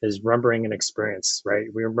 is remembering an experience, right?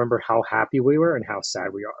 We remember how happy we were and how sad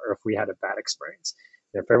we are, or if we had a bad experience.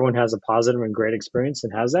 And if everyone has a positive and great experience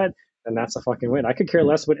and has that, then that's a fucking win. I could care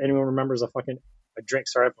less what anyone remembers a drink.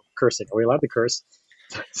 Sorry, I'm cursing. Are we allowed to curse?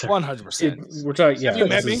 100%. We're talking. Yeah, you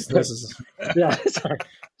met me? This is. Yeah, sorry.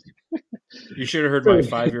 You should have heard my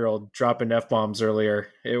 5-year-old dropping F-bombs earlier.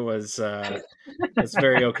 It was it's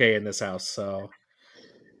very okay in this house. So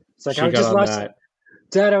it's like, I was just listening.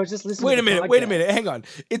 Dad, I was just listening. Wait a minute. Hang on.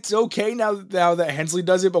 It's okay now that Hensley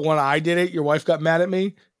does it, but when I did it, your wife got mad at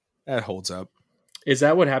me. That holds up. Is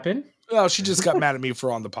that what happened? Well, she just got mad at me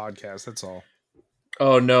for on the podcast. That's all.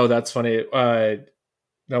 Oh no, that's funny.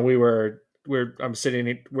 No, we're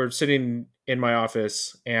sitting in my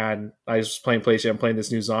office and I was playing PlayStation. I'm playing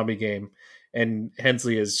this new zombie game, and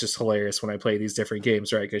Hensley is just hilarious when I play these different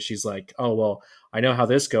games, right? Because she's like, "Oh well, I know how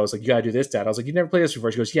this goes. Like, you gotta do this, Dad." I was like, "You never played this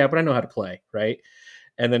before?" She goes, "Yeah, but I know how to play, right?"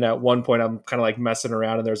 And then at one point, I'm kind of like messing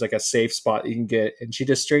around, and there's like a safe spot you can get, and she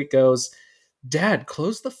just straight goes, "Dad,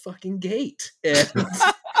 close the fucking gate." And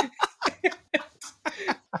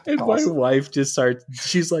and awesome. My wife just starts,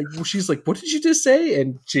 she's like, "What did you just say?"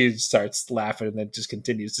 And she starts laughing and then just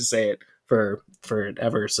continues to say it for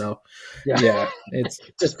forever. So yeah, it's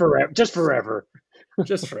just forever. Just forever.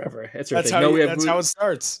 It's that's how it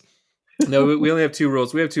starts. No, we only have 2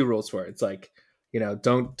 rules. We have 2 rules for it. It's like,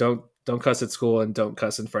 don't cuss at school and don't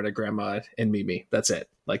cuss in front of grandma and Mimi. That's it.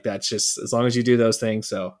 Like, that's just, as long as you do those things.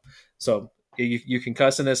 So you can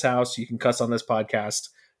cuss in this house. You can cuss on this podcast.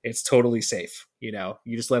 It's totally safe. You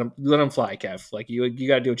just let them fly, Kev. Like, you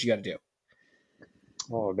got to do what you got to do.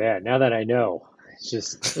 Oh man, now that I know, it's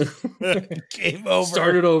just game over.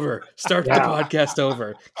 Start it over. Start the podcast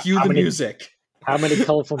over. Cue the music. How many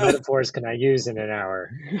colorful metaphors can I use in an hour?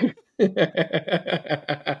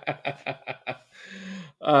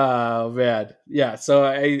 Oh man, yeah. So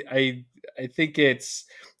I think it's,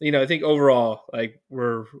 I think overall, like,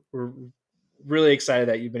 we're really excited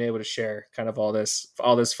that you've been able to share kind of all this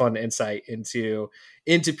fun insight into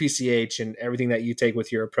PCH and everything that you take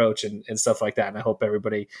with your approach and stuff like that. And I hope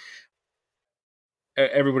everybody's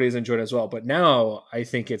enjoyed it as well. But now I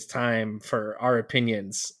think it's time for our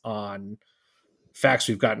opinions on facts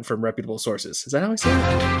we've gotten from reputable sources. Is that how I say it?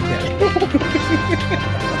 Yeah.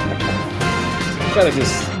 Gotta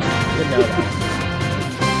just get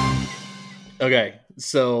that. Okay,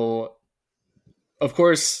 so of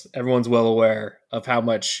course, everyone's well aware of how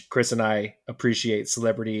much Chris and I appreciate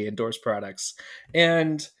celebrity endorsed products.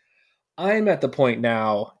 And I'm at the point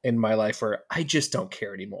now in my life where I just don't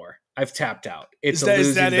care anymore. I've tapped out. It's a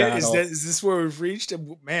losing battle. Is this where we've reached?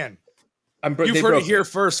 Man, you've heard it here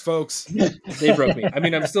first, folks. They broke me. I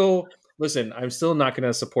mean, I'm still not going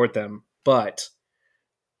to support them, but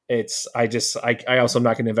I also am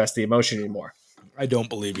not going to invest the emotion anymore. I don't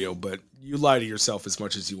believe you, but you lie to yourself as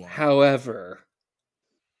much as you want. However,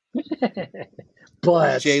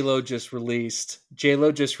 but J-Lo just released a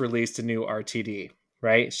new RTD,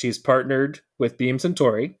 right? She's partnered with Beam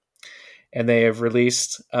Suntory, and they have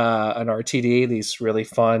released an RTD, these really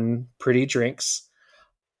fun, pretty drinks,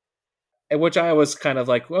 which I was kind of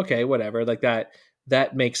like, okay, whatever, like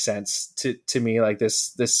that makes sense to me. Like,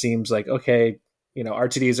 this seems like, okay,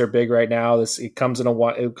 RTDs are big right now. It comes in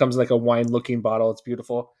like a wine looking bottle. It's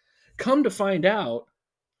beautiful. Come to find out,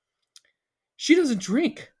 she doesn't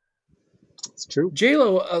drink. It's true.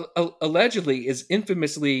 J-Lo allegedly is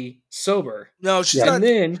infamously sober. No, she's Yeah. not. And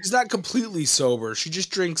then, She's not completely sober. She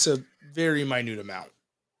just drinks a very minute amount.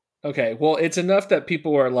 okay, well, it's enough that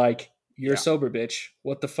people are like, "You're Yeah. sober, bitch.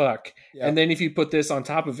 What the fuck?" Yeah. And then if you put this on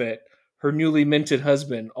top of it, her newly minted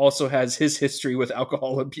husband also has his history with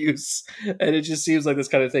alcohol abuse, and it just seems like this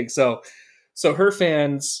kind of thing. So her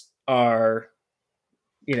fans are,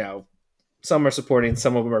 you know, some are supporting,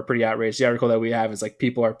 some of them are pretty outraged. The article that we have is like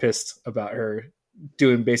people are pissed about her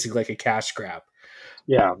doing basically like a cash grab.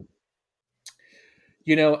 Yeah.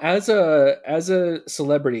 You know, as a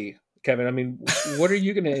celebrity, Kevin, I mean, what are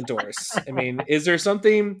you going to endorse? I mean, is there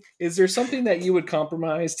something that you would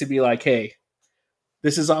compromise to be like, hey,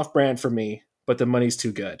 this is off brand for me, but the money's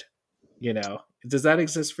too good? You know, does that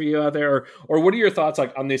exist for you out there? Or what are your thoughts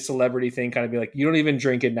like on this celebrity thing? Kind of be like, you don't even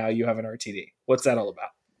drink it now, you have an RTD. What's that all about?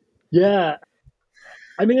 Yeah.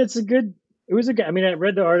 I mean, I mean, I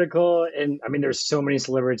read the article, and I mean, there's so many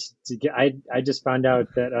celebrities to get. I just found out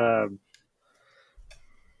that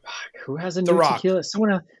who has a The new Rock. tequila?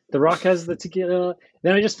 The Rock has the tequila.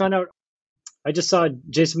 Then I just found out. I just saw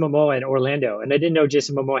Jason Momoa in Orlando, and I didn't know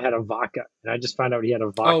Jason Momoa had a vodka, and I just found out he had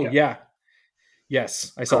a vodka. Oh yeah,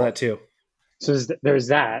 yes, I saw that too. So there's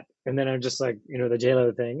that, and then I'm just like, the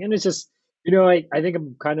J-Lo thing, and it's just, I think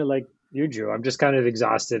I'm kind of like you, Drew. I'm just kind of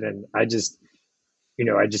exhausted, and I just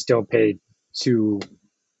don't pay too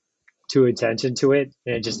attention to it,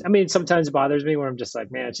 and it just, I mean, sometimes it bothers me where I'm just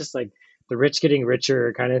like, man, it's just like the rich getting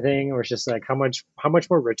richer kind of thing, or it's just like how much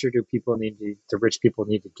more richer do the rich people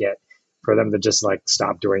need to get for them to just like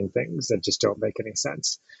stop doing things that just don't make any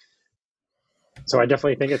sense. So I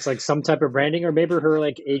definitely think it's like some type of branding, or maybe her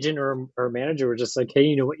like agent or manager were just like, hey,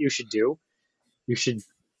 you know what you should do? You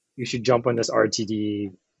should jump on this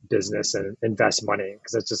RTD business and invest money,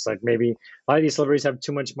 because it's just like maybe a lot of these celebrities have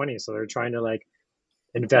too much money, so they're trying to like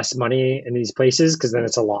invest money in these places because then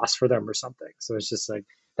it's a loss for them or something. So it's just like,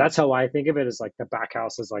 that's how I think of it, is like the back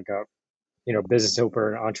house is like a business owner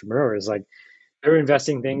or an entrepreneur is like they're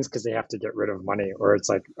investing things because they have to get rid of money, or it's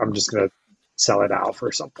like I'm just gonna sell it out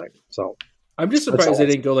for something. So I'm just surprised they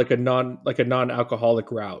didn't go like a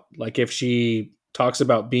non-alcoholic route. Like if she talks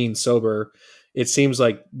about being sober, it seems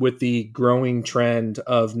like with the growing trend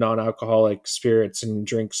of non-alcoholic spirits and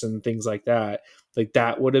drinks and things like that, like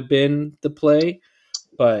that would have been the play.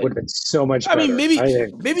 But would have been so much better. I mean,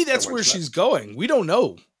 maybe that's where she's going. We don't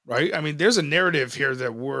know, right? I mean, there's a narrative here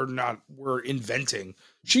that we're inventing.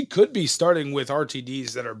 She could be starting with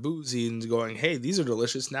RTDs that are boozy and going, hey, these are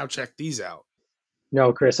delicious. Now check these out.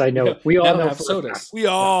 No, Chris, I know. We all know. Have sodas. We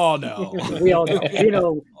all know. We all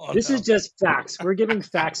know. This is just facts. We're giving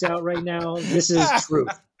facts out right now. This is truth.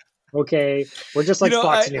 Okay, we're just like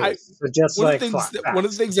Fox News. We're just like one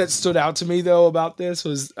of the things that stood out to me though about this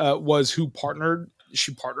was who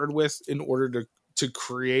she partnered with in order to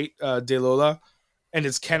create De Lola, and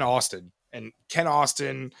it's Ken Austin. And Ken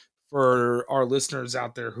Austin, for our listeners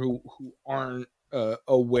out there who aren't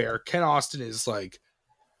aware, Ken Austin is like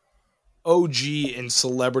OG in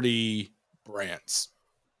celebrity brands.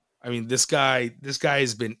 I mean, this guy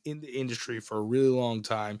has been in the industry for a really long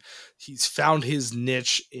time. He's found his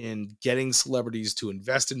niche in getting celebrities to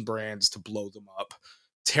invest in brands to blow them up.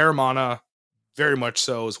 Terramana, very much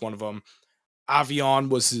so, is one of them. Avion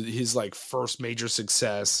was his like first major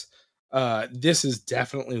success. This is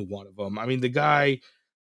definitely one of them. I mean, the guy,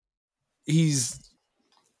 he's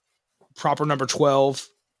proper number 12,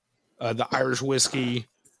 the Irish whiskey,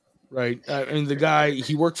 right? I mean, the guy,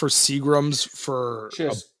 he worked for Seagram's for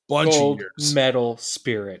just a bunch of years. Metal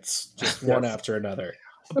spirits, just one after another.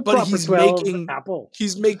 But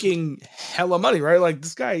he's making hella money, right? Like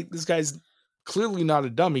this guy's clearly not a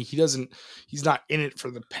dummy. He's not in it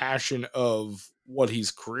for the passion of what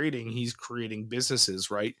he's creating. He's creating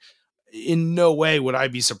businesses, right? In no way would I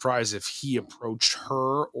be surprised if he approached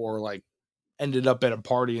her or like ended up at a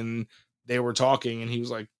party and they were talking and he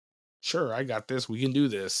was like, sure, I got this. We can do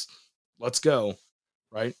this. Let's go.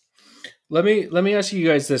 Right. Let me ask you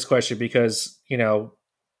guys this question, because,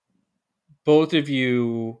 both of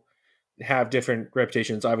you have different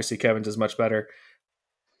reputations. Obviously Kevin's is much better.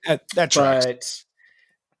 That's right.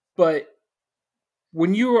 But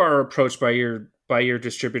when you are approached by your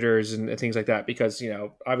distributors and things like that, because,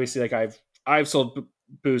 obviously like I've sold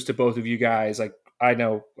booze to both of you guys. Like I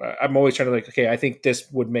know I'm always trying to like, okay, I think this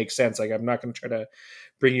would make sense. Like I'm not going to try to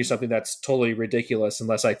bring you something that's totally ridiculous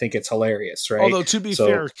unless I think it's hilarious. Right. Although to be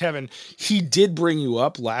fair, Kevin, he did bring you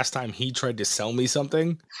up last time he tried to sell me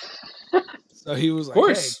something. So he was like, of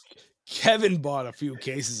course. Hey, Kevin bought a few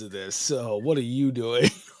cases of this. So what are you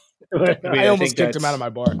doing? I almost kicked him out of my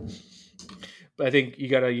bar. But I think you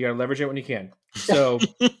gotta leverage it when you can. So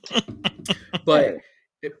But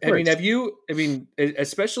I mean, works.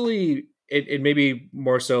 especially it maybe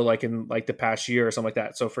more so like in like the past year or something like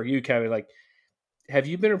that. So for you, Kevin, like, have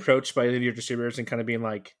you been approached by any of your distributors and kind of being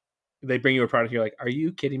like, they bring you a product, you're like, are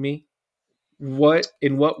you kidding me? In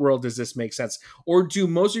what world does this make sense? Or do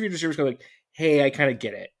most of your distributors go like, hey, I kind of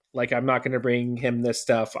get it. Like, I'm not going to bring him this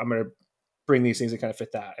stuff. I'm going to bring these things that kind of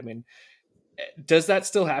fit that. I mean, does that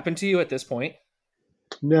still happen to you at this point?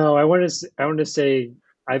 No, I want to say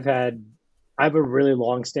I've had I have a really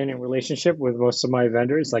long-standing relationship with most of my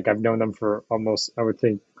vendors. Like I've known them for almost, I would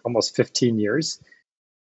think, almost 15 years.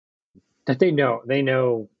 That they know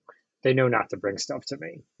not to bring stuff to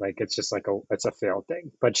me. Like it's just like it's a failed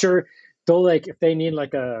thing. But sure, they'll like if they need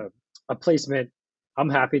like a placement, I'm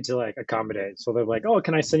happy to like accommodate. So they're like, oh,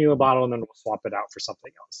 can I send you a bottle and then we'll swap it out for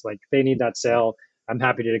something else? Like they need that sale. I'm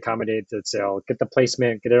happy to accommodate the sale, get the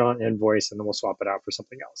placement, get it on invoice, and then we'll swap it out for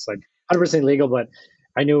something else. Like 100% legal, but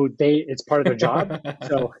I know it's part of their job.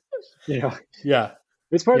 So, you know, Yeah.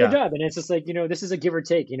 it's part of Yeah. the job, and it's just like this is a give or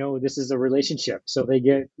take. This is a relationship, so they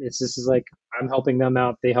get this is like I'm helping them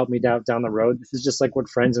out, they help me down the road. This is just like what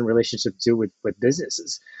friends and relationships do with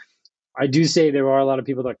businesses. I do say there are a lot of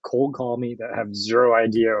people that cold call me that have zero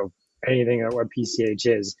idea of anything of what PCH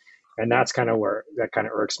is, and that's kind of where that kind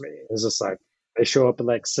of irks me. It's just like they show up at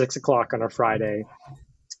like 6 o'clock on a Friday,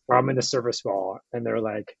 or I'm in the service wall, and they're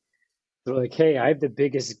like, hey, I have the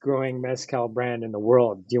biggest growing mezcal brand in the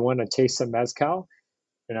world. Do you want to taste some mezcal?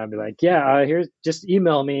 And I'd be like, yeah, here's just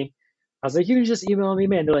email me. I was like, you can just email me,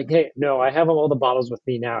 man. They're like, hey, no, I have all the bottles with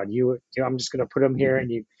me now. I'm just gonna put them here, and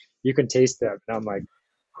you can taste them. And I'm like,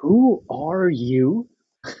 who are you?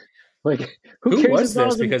 Like, who Who carries was these this?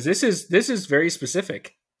 bottles? Because this is very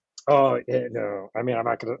specific. Oh yeah, no, I mean,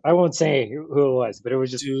 I won't say who it was, but it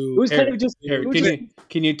was just, it was kind Here, of just, here, it was just.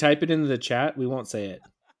 can you type it into the chat? We won't say it.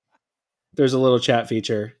 There's a little chat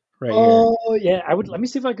feature right here. Oh yeah, I would. Let me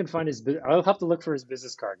see if I can find his. I'll have to look for his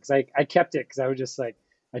business card because I kept it because I was just like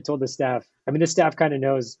I told the staff. I mean, the staff kind of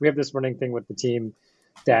knows we have this running thing with the team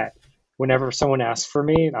that whenever someone asks for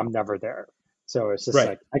me, I'm never there. So it's just Right.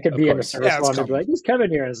 like I could Of be in the course. service Yeah, it's hall and they'd be like, "Who's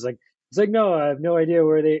Kevin here?" And it's like no, I have no idea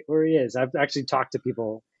where he is. I've actually talked to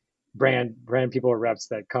people, brand people or reps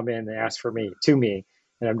that come in and ask for me to me,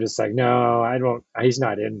 and I'm just like, no, I don't. He's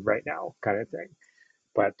not in right now, kind of thing.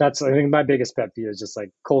 But that's I think my biggest pet peeve is just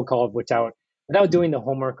like cold call without doing the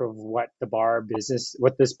homework of what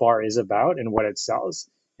this bar is about and what it sells,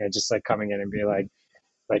 and just like coming in and be like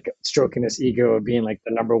stroking this ego of being like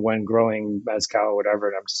the number one growing mezcal or whatever.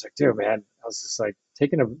 And I'm just like, dude, man, I was just like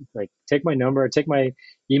take my number, take my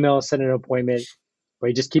email, send an appointment. But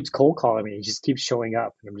he just keeps cold calling me. He just keeps showing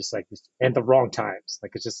up, and I'm just like, at the wrong times.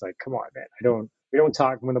 Like it's just like, come on, man. We don't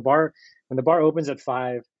talk when the bar opens at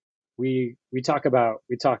 5. We talk about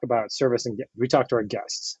service and we talk to our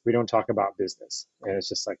guests. We don't talk about business, and it's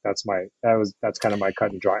just like that's kind of my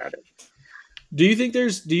cut and dry on it. Do you think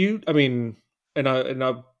I mean,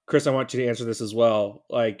 Chris, I want you to answer this as well.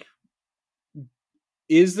 Like,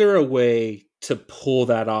 is there a way to pull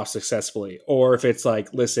that off successfully? Or if it's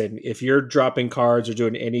like, listen, if you're dropping cards or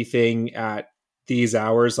doing anything at these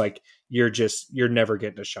hours, like you're never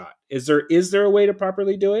getting a shot. Is there a way to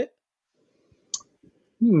properly do it?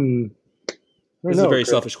 This is a very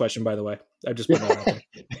selfish question, by the way. I just put that out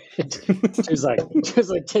there. She's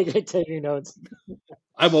like taking notes.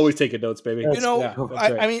 I'm always taking notes, baby. You know, Yeah,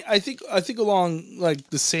 that's right. I mean, I think along like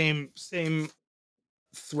the same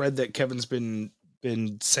thread that Kevin's been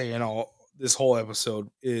saying all this whole episode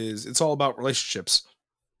is it's all about relationships.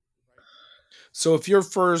 So if your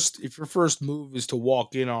first move is to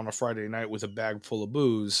walk in on a Friday night with a bag full of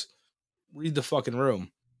booze, read the fucking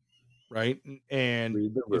room, right? And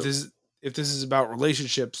Read the room. if this is about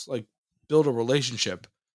relationships, like build a relationship.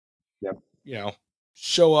 Yep. You know,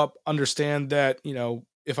 show up, understand that,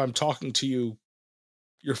 if I'm talking to you,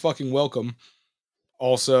 you're fucking welcome.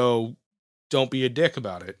 Also, don't be a dick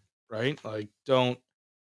about it, right? Like don't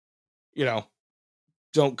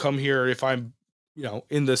come here if I'm,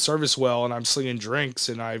 in the service well and I'm slinging drinks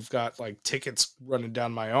and I've got like tickets running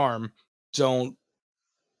down my arm. Don't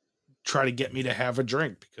try to get me to have a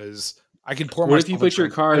drink because I can pour What myself if you put your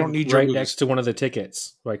drink. card I don't need right your next to one of the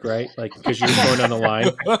tickets? Like, right? Like, because you're just going down the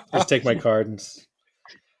line. Just take my card and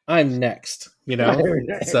I'm next,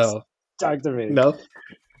 Next. So Talk to me. no,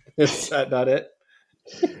 is that not it?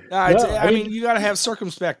 I mean, you got to have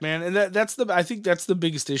circumspect, man. And I think that's the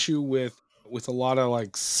biggest issue with a lot of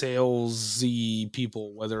like salesy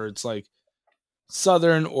people, whether it's like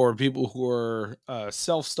Southern or people who are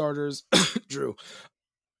self-starters, Drew,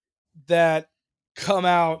 that come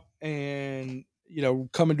out and,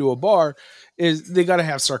 come into a bar is they got to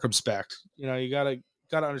have circumspect. You got to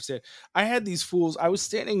gotta understand. I had these fools. I was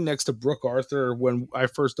standing next to Brooke Arthur when I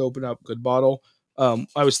first opened up Good Bottle.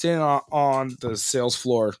 I was standing on the sales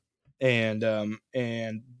floor, and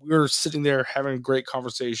we were sitting there having a great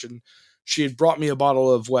conversation. She had brought me a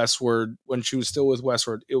bottle of Westward when she was still with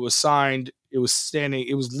Westward. It was signed. It was standing.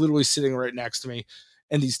 It was literally sitting right next to me.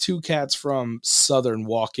 And these two cats from Southern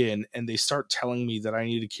walk in, and they start telling me that I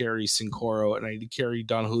need to carry Sincoro and I need to carry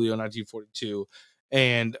Don Julio 1942.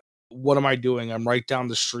 And what am I doing? I'm right down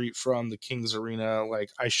the street from the Kings Arena. Like,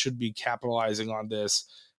 I should be capitalizing on this.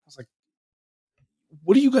 I was like,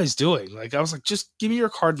 what are you guys doing? Like, I was like, just give me your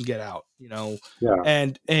card and get out, you know? Yeah.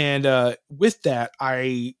 And with that,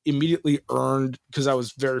 I immediately earned, because I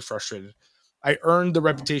was very frustrated, I earned the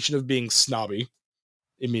reputation of being snobby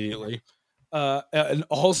immediately. And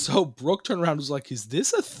also Brooke turned around and was like, is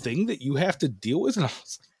this a thing that you have to deal with? And I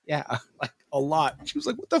was like, yeah, like a lot. She was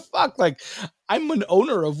like, what the fuck? Like, I'm an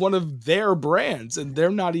owner of one of their brands, and they're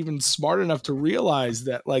not even smart enough to realize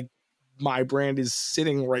that, like, my brand is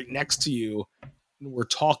sitting right next to you and we're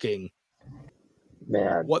talking.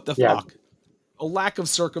 Man. What the fuck? A lack of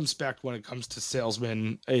circumspect when it comes to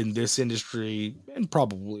salesmen in this industry, and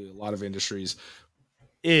probably a lot of industries,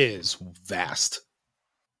 is vast.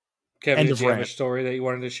 Kevin, did you have a story that you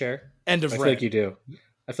wanted to share? End of I rant. feel like you do.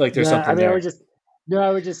 I feel like there's something there. I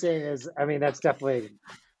was just saying is, I mean, that's definitely,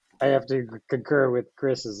 I have to concur with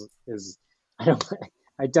Chris is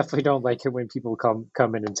I definitely don't like it when people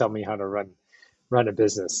come in and tell me how to run a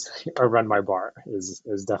business or run my bar is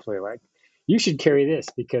definitely like, you should carry this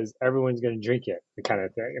because everyone's going to drink it, the kind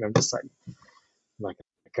of thing. And I'm just like,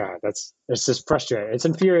 God, it's just frustrating. It's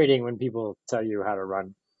infuriating when people tell you how to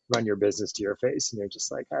run your business to your face, and you're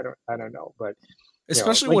just like, I don't know. But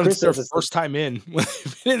especially like when Chris it's their first time in, when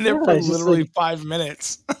they've been in there for literally like, 5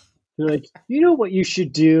 minutes. You're like, you know what you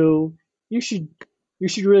should do? You should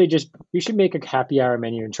make a happy hour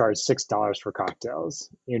menu and charge $6 for cocktails,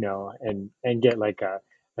 you know, and get like a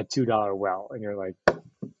 $2 well. And you're like,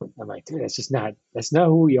 I'm like, dude, that's not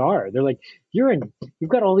who we are. They're like, you've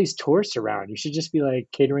got all these tourists around. You should just be like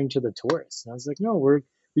catering to the tourists. And I was like, no,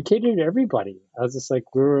 we cater to everybody. I was just like,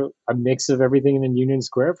 we're a mix of everything in Union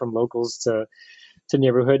Square, from locals to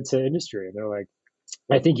neighborhood to industry. And they're like,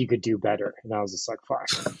 I think you could do better. And I was just like, fuck,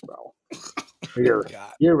 bro.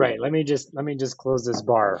 You're right. Let me just close this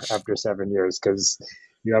bar after 7 years because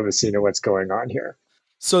you haven't seen what's going on here.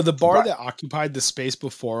 So the bar that occupied the space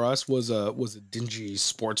before us was a dingy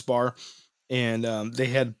sports bar, and they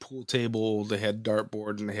had pool table, they had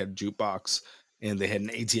dartboard, and they had jukebox, and they had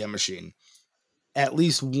an ATM machine. At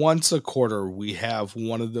least once a quarter, we have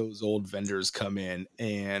one of those old vendors come in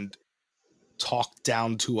and talk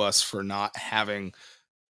down to us for not having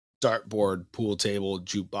dartboard, pool table,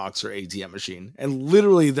 jukebox, or ATM machine. And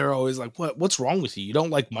literally, they're always like, what's wrong with you? You don't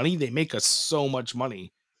like money? They make us so much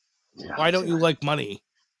money. Yeah, why don't you like money?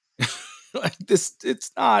 Like this,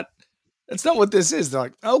 that's not what this is. They're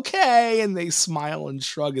like, okay, and they smile and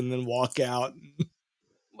shrug and then walk out.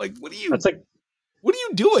 Like, what are you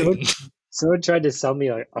doing? Someone tried to sell me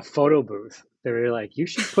a photo booth. They were like, you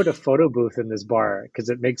should put a photo booth in this bar because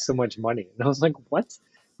it makes so much money. And I was like, what?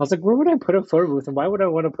 I was like, where would I put a photo booth? And why would I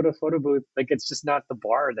want to put a photo booth? Like, it's just not the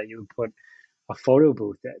bar that you would put a photo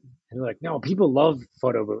booth in. And they're like, no, people love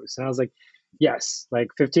photo booths. And I was like, yes, like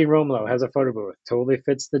 15 Romelo has a photo booth. Totally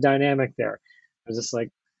fits the dynamic there. I was just like,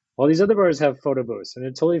 all these other bars have photo booths, and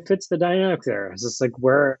it totally fits the dynamic there. I was just like,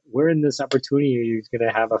 where in this opportunity are you going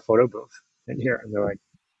to have a photo booth in here? And they're like,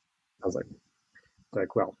 I was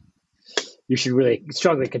like, well, you should really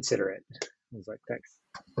strongly consider it. I was like, thanks.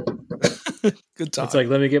 Good talk. It's like,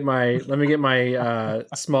 let me get my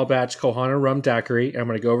small batch Kohana rum daiquiri. I'm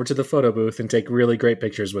going to go over to the photo booth and take really great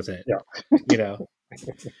pictures with it. Yeah. You know,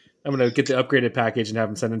 I'm going to get the upgraded package and have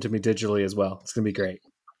them send them to me digitally as well. It's going to be great.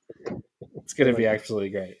 It's going to be absolutely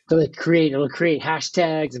great. So it'll create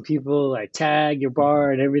hashtags and people like tag your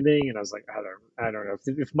bar and everything. And I was like, I don't know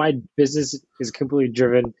if my business is completely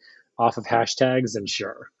driven off of hashtags, then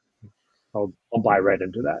sure, I'll buy right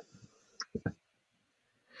into that.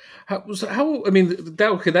 How I mean,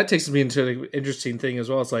 that takes me into an interesting thing as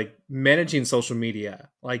well. It's like managing social media.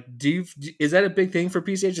 Like, is that a big thing for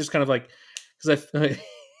PCH? Just kind of like, because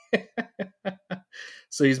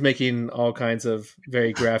so he's making all kinds of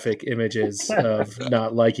very graphic images of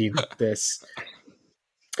not liking this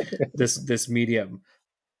medium.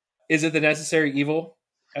 Is it the necessary evil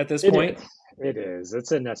at this point? It is.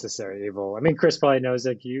 It's a necessary evil. I mean, Chris probably knows,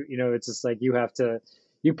 like, you know, it's just like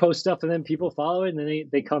you post stuff and then people follow it and then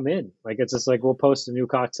they come in. Like, it's just like, we'll post a new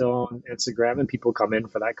cocktail on Instagram and people come in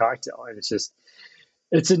for that cocktail. And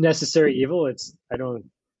it's a necessary evil.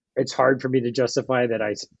 It's hard for me to justify that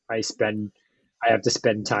I spend I have to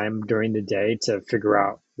spend time during the day to figure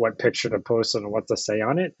out what picture to post and what to say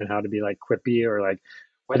on it and how to be like quippy or like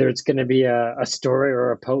whether it's going to be a story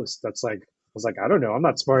or a post. That's like, I was like, I don't know. I'm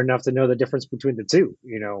not smart enough to know the difference between the two.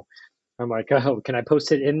 I'm like, oh, can I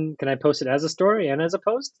post it as a story and as a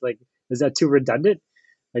post? Like, is that too redundant?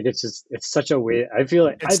 Like, it's such a way. I It's feel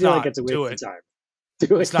like not. it's a Do waste of it. time.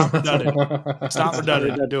 Do it. It's not redundant. It's not It's not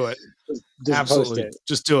redundant. redundant. Do it. Just post Absolutely. it.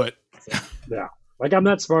 Just do it. So, yeah. Like I'm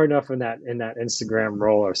not smart enough in that Instagram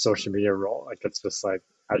role or social media role. Like it's just like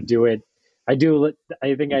I do it. I do.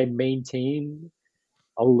 I think I maintain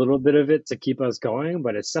a little bit of it to keep us going,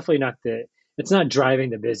 but it's definitely not the. It's not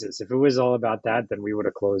driving the business. If it was all about that, then we would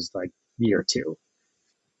have closed like year two.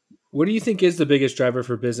 What do you think is the biggest driver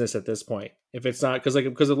for business at this point? If it's not because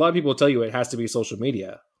a lot of people tell you it has to be social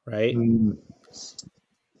media, right?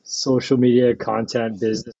 Social media content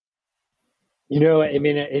business. I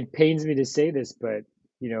mean, it pains me to say this, but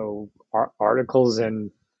articles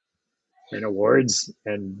and awards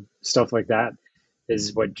and stuff like that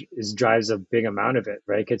is what is drives a big amount of it,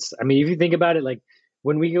 right? It's, I mean, if you think about it, like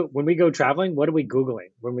when we go traveling, what are we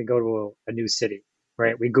Googling when we go to a new city,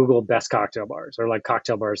 right? We Google best cocktail bars or like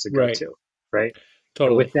cocktail bars to go Right. to, right? And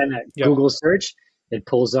Totally. within that Yep. Google search, it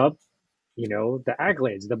pulls up, the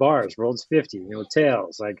accolades, the bars, World's 50,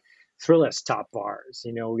 Tails, like Thrillist top bars,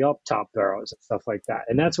 Yelp top bars and stuff like that.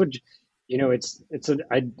 And that's what,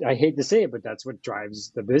 I hate to say it, but that's what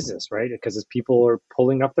drives the business, right? Because as people are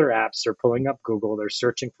pulling up their apps, they're pulling up Google, they're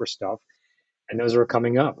searching for stuff, and those are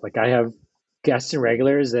coming up. Like I have guests and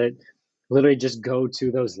regulars that literally just go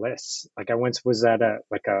to those lists. Like I once was at a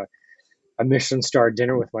Michelin star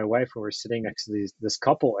dinner with my wife, and we're sitting next to this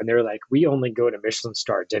couple, and they're like, "We only go to Michelin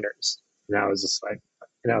star dinners." And I was just like,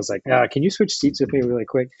 "Can you switch seats with me really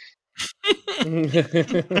quick?"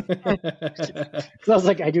 So I was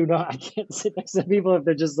like, I can't sit next to people if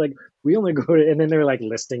they're just like, we only go to, and then they're like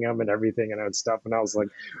listing them and everything and stuff. And I was like,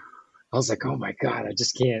 oh my God, I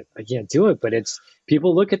can't do it. But it's,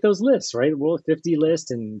 people look at those lists, right? World 50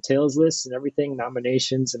 list and Tails lists and everything,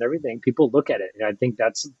 nominations and everything. People look at it. And I think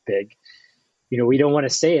that's big. We don't want to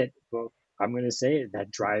say it, but I'm going to say it. That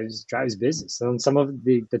drives business. And some of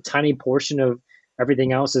the tiny portion of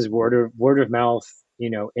everything else is word of mouth,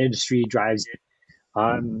 industry drives it.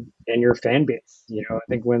 And your fan base. I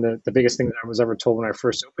think one of the biggest thing that I was ever told when I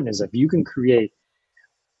first opened is if you can create,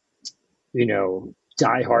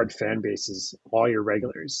 diehard fan bases, all your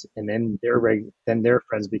regulars, and then their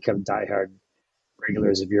friends become diehard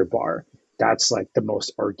regulars of your bar. That's like the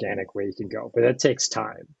most organic way you can go. But that takes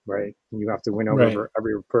time, right? And you have to win over Right.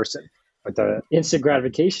 every person. But the instant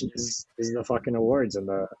gratification is the fucking awards and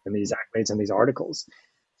these accolades and these articles.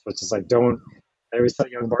 So it's just like, I always tell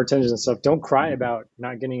young bartenders and stuff, don't cry about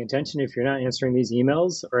not getting attention if you're not answering these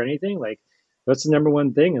emails or anything. Like, that's the number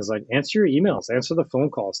one thing is like, answer your emails, answer the phone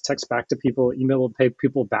calls, text back to people, email will pay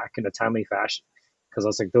people back in a timely fashion. Because I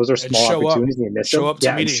was like, those are small opportunities and you miss Show them. up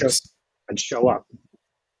to meetings. And show up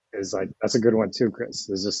is like, that's a good one too, Chris.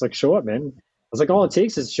 It's just like, show up, man. I was like, all it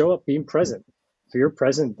takes is show up, being present. If you're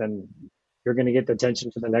present, then you're going to get the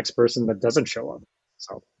attention to the next person that doesn't show up.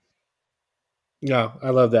 So. No, I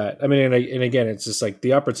love that. I mean, and again, it's just like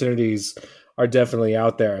the opportunities are definitely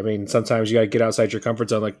out there. I mean, sometimes you got to get outside your comfort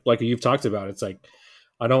zone, like you've talked about. It's like,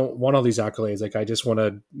 I don't want all these accolades. Like, I just want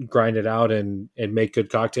to grind it out and make good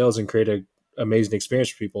cocktails and create an amazing experience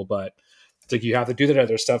for people. But it's like you have to do that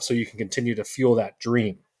other stuff so you can continue to fuel that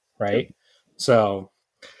dream, right? Yep. So,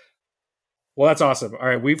 well, that's awesome. All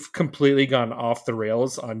right, we've completely gone off the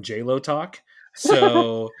rails on J-Lo talk.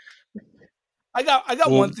 So. I got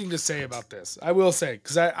one thing to say about this. I will say,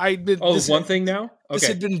 because I've been. Oh, one thing now. Okay. This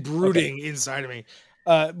had been brooding inside of me,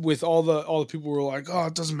 with all the people who were like, "Oh,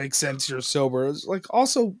 it doesn't make sense. You're sober." It's like,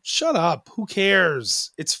 also, shut up. Who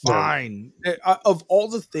cares? It's fine. Yeah. Of all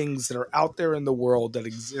the things that are out there in the world that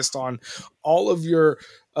exist on all of your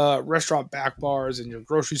restaurant back bars and your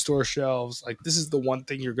grocery store shelves, like this is the one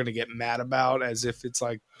thing you're going to get mad about, as if it's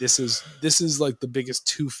like this is like the biggest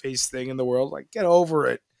two-faced thing in the world. Like, get over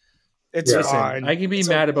it. It's fine. I can be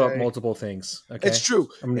mad about multiple things. Okay, it's true.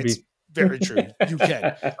 It's very true. You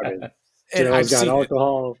can. And I've got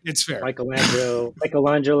alcohol. It's fair.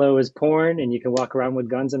 Michelangelo is porn, and you can walk around with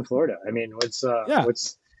guns in Florida. I mean, what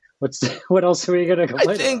else are we gonna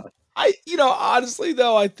complain about? Honestly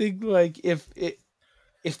though, I think like if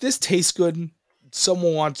this tastes good,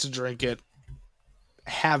 someone wants to drink it,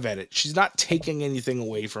 have at it. She's not taking anything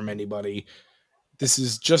away from anybody. This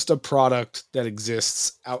is just a product that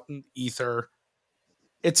exists out in ether.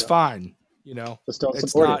 It's fine,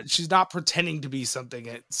 It's not. She's not pretending to be something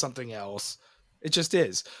else. It just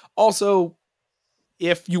is. Also,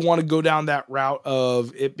 if you want to go down that route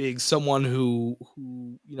of it being someone who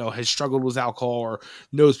has struggled with alcohol or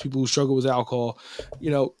knows people who struggle with alcohol,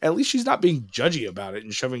 at least she's not being judgy about it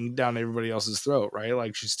and shoving it down everybody else's throat, right?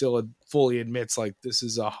 Like she still fully admits like this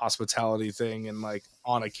is a hospitality thing and like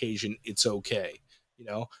on occasion it's okay.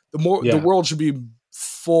 The world should be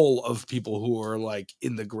full of people who are like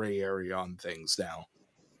in the gray area on things now.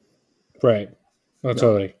 Right. Oh,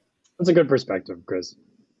 totally. That's a good perspective, Chris.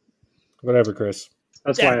 Whatever, Chris.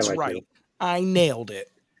 That's why I like you. I nailed it.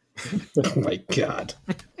 Oh my God.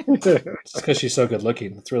 Just because she's so good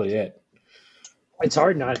looking. That's really it. It's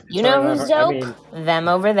hard not. You know who's dope? Them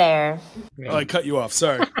over there. Oh, I cut you off.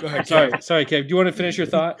 Sorry. Go ahead. Sorry, Kev. Do you want to finish your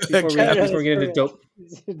thought before we get into dope?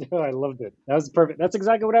 No, I loved it. That was perfect. That's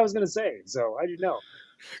exactly what I was going to say. So I didn't know.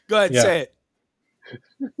 Go ahead, say it.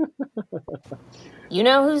 You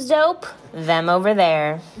know who's dope? Them over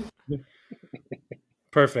there.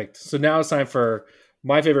 Perfect. So now it's time for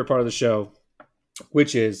my favorite part of the show,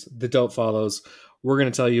 which is the dope follows. We're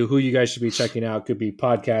going to tell you who you guys should be checking out. Could be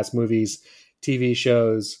podcasts, movies, TV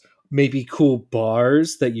shows, maybe cool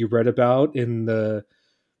bars that you read about in the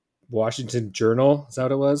Washington Journal. Is that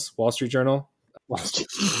what it was? Wall Street Journal?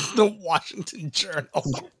 The Washington Journal.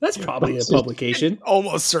 That's probably a publication.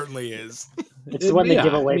 Almost certainly is. It's the one they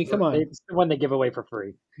give away. Come on. It's the one they give away for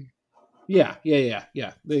free. Yeah.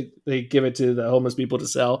 They give it to the homeless people to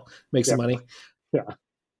sell, make some money. Yeah.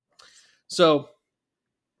 So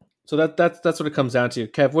that's what it comes down to.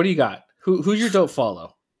 Kev, what do you got? Who's your dope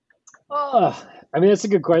follow? That's a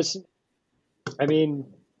good question. I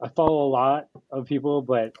follow a lot of people,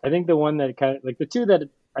 but I think the one that kind of like the two that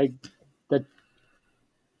I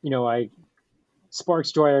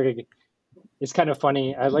sparks joy. It's kind of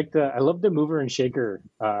funny. I love the Mover and Shaker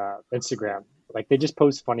Instagram. Like they just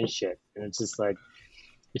post funny shit, and it's just like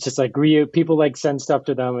people like send stuff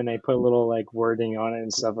to them, and they put a little like wording on it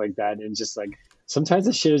and stuff like that. And just like sometimes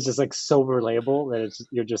the shit is just like so relatable that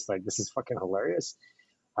you're just like, this is fucking hilarious.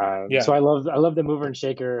 So I love the Mover and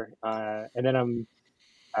Shaker, and then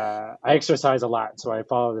I exercise a lot, so I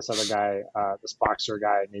follow this other guy, this boxer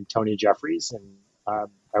guy named Tony Jeffries, and I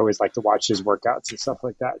always like to watch his workouts and stuff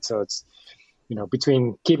like that. So it's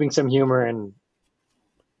between keeping some humor and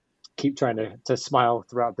keep trying to smile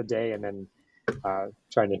throughout the day, and then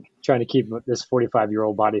trying to keep this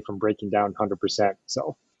 45-year-old body from breaking down 100%.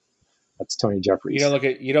 So that's Tony Jeffries. You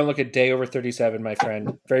don't look a day over 37, my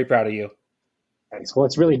friend. Very proud of you. Thanks. Well,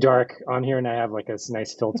 it's really dark on here, and I have like this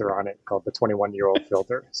nice filter on it called the 21-year-old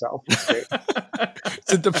filter. So it's great.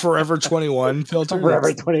 Is it the Forever 21 filter?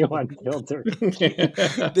 Forever 21 filter.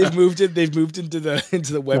 They've moved into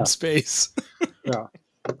the web space. Yeah.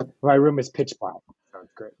 My room is pitch black. So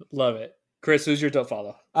it's great. Love it. Chris, who's your dope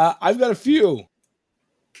follow? I've got a few.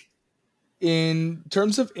 In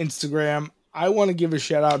terms of Instagram, I want to give a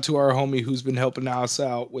shout out to our homie who's been helping us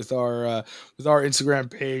out with our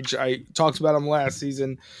Instagram page. I talked about him last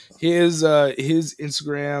season. His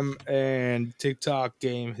Instagram and TikTok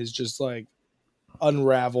game has just like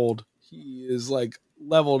unraveled. He is like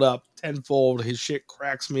leveled up tenfold. His shit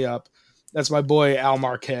cracks me up. That's my boy Al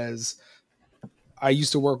Marquez. I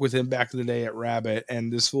used to work with him back in the day at Rabbit,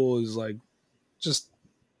 and this fool is like just,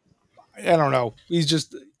 I don't know. He's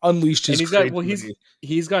just unleashed his creativity.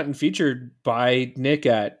 He's gotten featured by Nick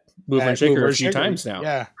at Mover and Shaker a few times now.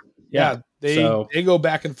 Yeah. They go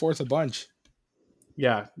back and forth a bunch.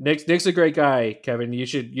 Yeah, Nick's a great guy, Kevin. You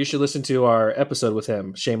should listen to our episode with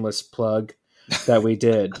him. Shameless plug that we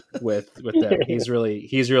did with them. He's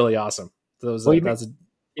really awesome.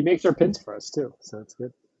 He makes our pins for us too, so it's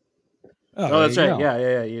good. Oh, that's right.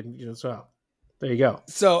 Yeah. You as well. There you go.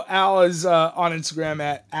 So Al is on Instagram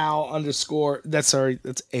at that's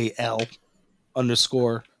AL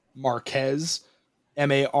 _ Marquez,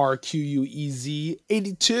 MARQUEZ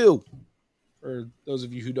 82. For those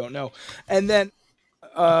of you who don't know, and then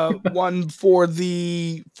one for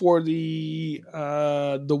the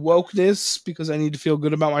wokeness, because I need to feel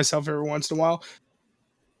good about myself every once in a while.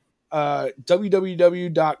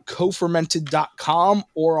 www.cofermented.com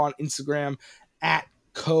or on Instagram at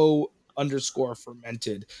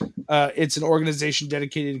co_fermented. It's an organization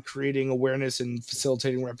dedicated to creating awareness and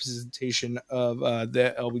facilitating representation of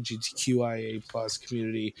the LGBTQIA plus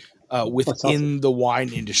community within the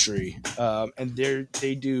wine industry. And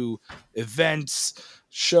they do events,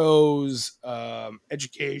 shows,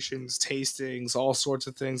 educations, tastings, all sorts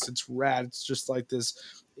of things. It's rad. It's just like this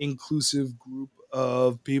inclusive group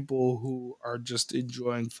of people who are just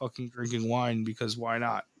enjoying fucking drinking wine, because why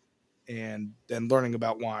not? And then learning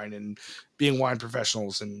about wine and being wine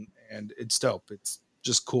professionals, and it's dope. It's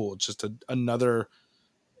just cool. It's just another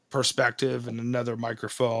perspective and another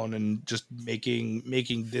microphone, and just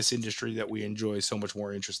making this industry that we enjoy so much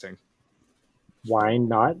more interesting. Why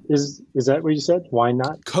not? Is that what you said? Why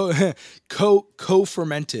not?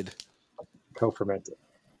 Co-fermented. Co-fermented.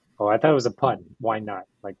 Oh, I thought it was a pun. Why not?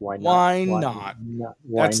 Like, why not? Why not?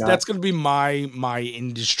 Why not? That's going to be my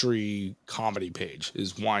industry comedy page.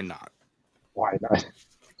 Is why not? Why not?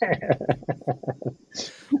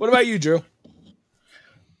 What about you, Drew?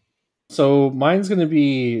 So mine's going to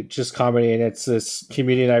be just comedy, and it's this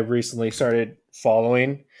comedian I've recently started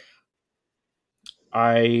following.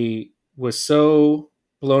 I was so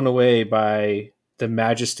blown away by the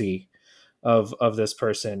majesty of this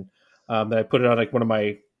person that I put it on like one of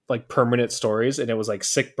my like permanent stories, and it was like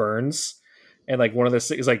sick burns. And like one of the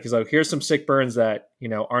is like, he's like, here's some sick burns that, you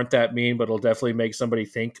know, aren't that mean, but it'll definitely make somebody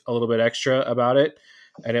think a little bit extra about it.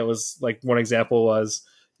 And it was like, one example was,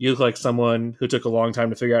 you look like someone who took a long time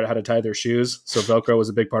to figure out how to tie their shoes. So Velcro was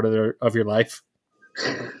a big part of your life.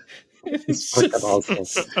 It's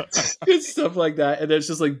just, it's stuff like that. And it's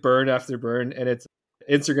just like burn after burn. And it's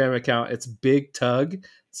Instagram account. It's Big Tug.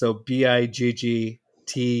 So BIGGTUGG.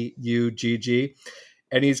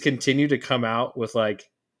 And he's continued to come out with like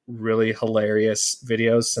really hilarious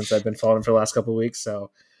videos since I've been following him for the last couple of weeks.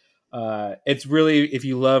 So it's really, if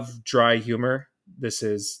you love dry humor, this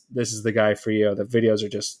is the guy for you. The videos are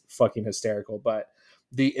just fucking hysterical, but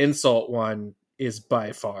the insult one is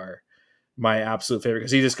by far my absolute favorite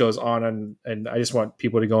because he just goes on and I just want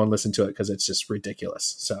people to go and listen to it because it's just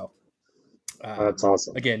ridiculous. So that's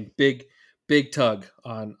awesome. Again, big Tug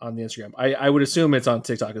on the Instagram. I would assume it's on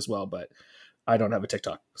TikTok as well, but I don't have a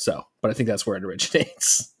TikTok. So, but I think that's where it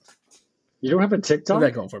originates. You don't have a TikTok? What's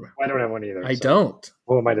that going for me? I don't have one either. I don't.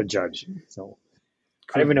 Who am I to judge? So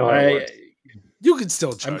I don't even know how it works. You can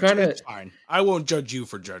still judge. I'm kinda, it's fine. I won't judge you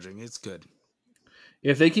for judging. It's good.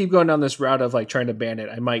 If they keep going down this route of like trying to ban it,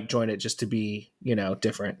 I might join it just to be, you know,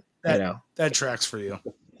 different. That tracks for you.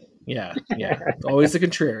 Yeah. Always the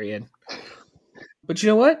contrarian. But you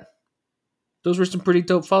know what? Those were some pretty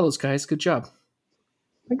dope follows, guys. Good job.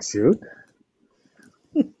 Thanks, dude.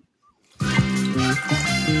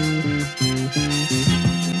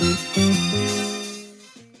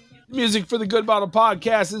 Music for the Good Bottle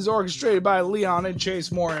Podcast is orchestrated by Leon and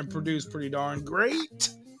Chase Moore and produced pretty darn great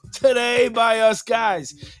today by us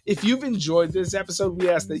guys. If you've enjoyed this episode, we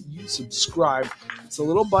ask that you subscribe. It's a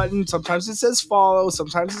little button. Sometimes it says follow.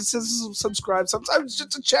 Sometimes it says subscribe. Sometimes it's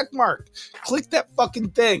just a check mark. Click that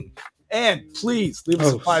fucking thing. And please leave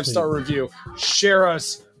us a 5-star review. Share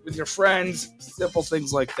us with your friends. Simple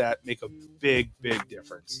things like that make a big, big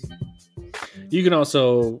difference. You can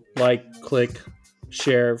also click,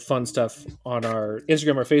 share fun stuff on our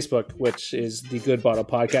Instagram or Facebook, which is the Good Bottle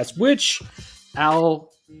Podcast, which Al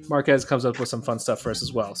Marquez comes up with some fun stuff for us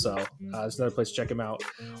as well. So there's another place to check him out.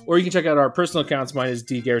 Or you can check out our personal accounts. Mine is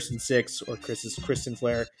DGarrison6 or Chris is Kristen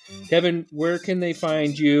Flair. Kevin, where can they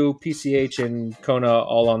find you, PCH and Kona,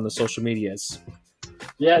 all on the social medias?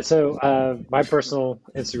 Yeah, so my personal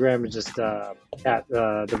Instagram is just at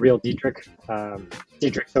the real Diedrich.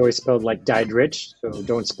 Diedrich's always spelled like Diedrich, so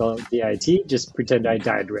don't spell it D-I-T. Just pretend I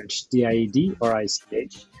Diedrich, D-I-E-D or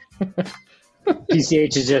I-C-H.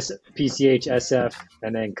 PCH is just PCHSF,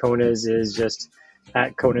 and then Kona's is just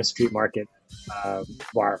at Kona Street Market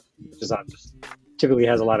bar, which is typically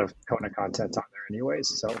has a lot of Kona content on there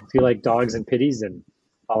anyways. So if you like dogs and pitties, then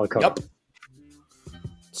follow Kona. Yep.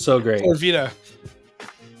 So great. Or Vita.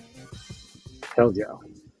 Hell yeah.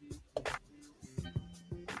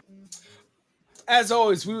 As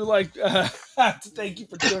always, we would like to thank you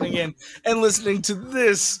for tuning in and listening to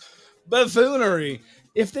this buffoonery.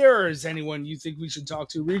 If there is anyone you think we should talk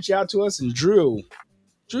to, reach out to us. And Drew's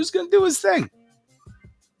going to do his thing.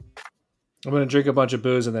 I'm going to drink a bunch of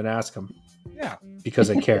booze and then ask him. Yeah. Because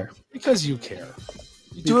I care. Because you care.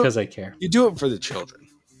 I care. You do it for the children.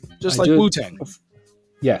 Just like Wu-Tang.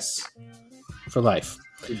 Yes. For life.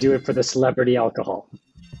 You do it for the celebrity alcohol.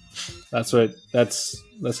 That's going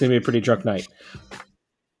to be a pretty drunk night.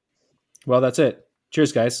 Well, that's it.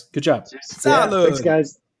 Cheers, guys. Good job. Yeah, thanks,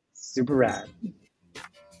 guys. Super rad.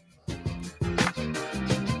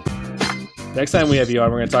 Next time we have you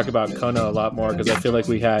on, we're going to talk about Kona a lot more because I feel like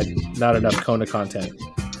we had not enough Kona content.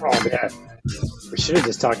 Oh, man. We should have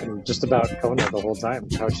just talking just about Kona the whole time.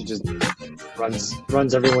 How she just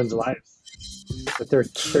runs everyone's life. The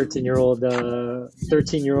 13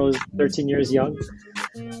 years young.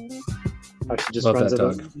 How she just runs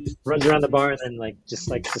around the bar and then just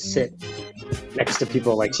likes to sit next to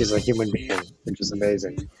people like she's a human being, which is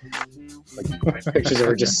amazing. Like pictures of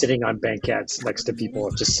her just sitting on banquettes next to people,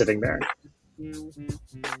 just sitting there.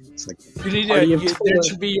 It's like, You need party to, of there two.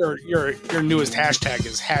 should be your newest hashtag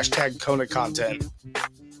is hashtag Kona content.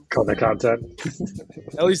 Kona content.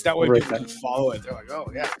 At least that way Right people there. can follow it. They're like,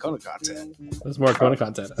 oh yeah, Kona content. There's more Kona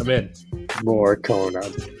content. I'm in. More Kona.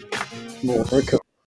 More Kona.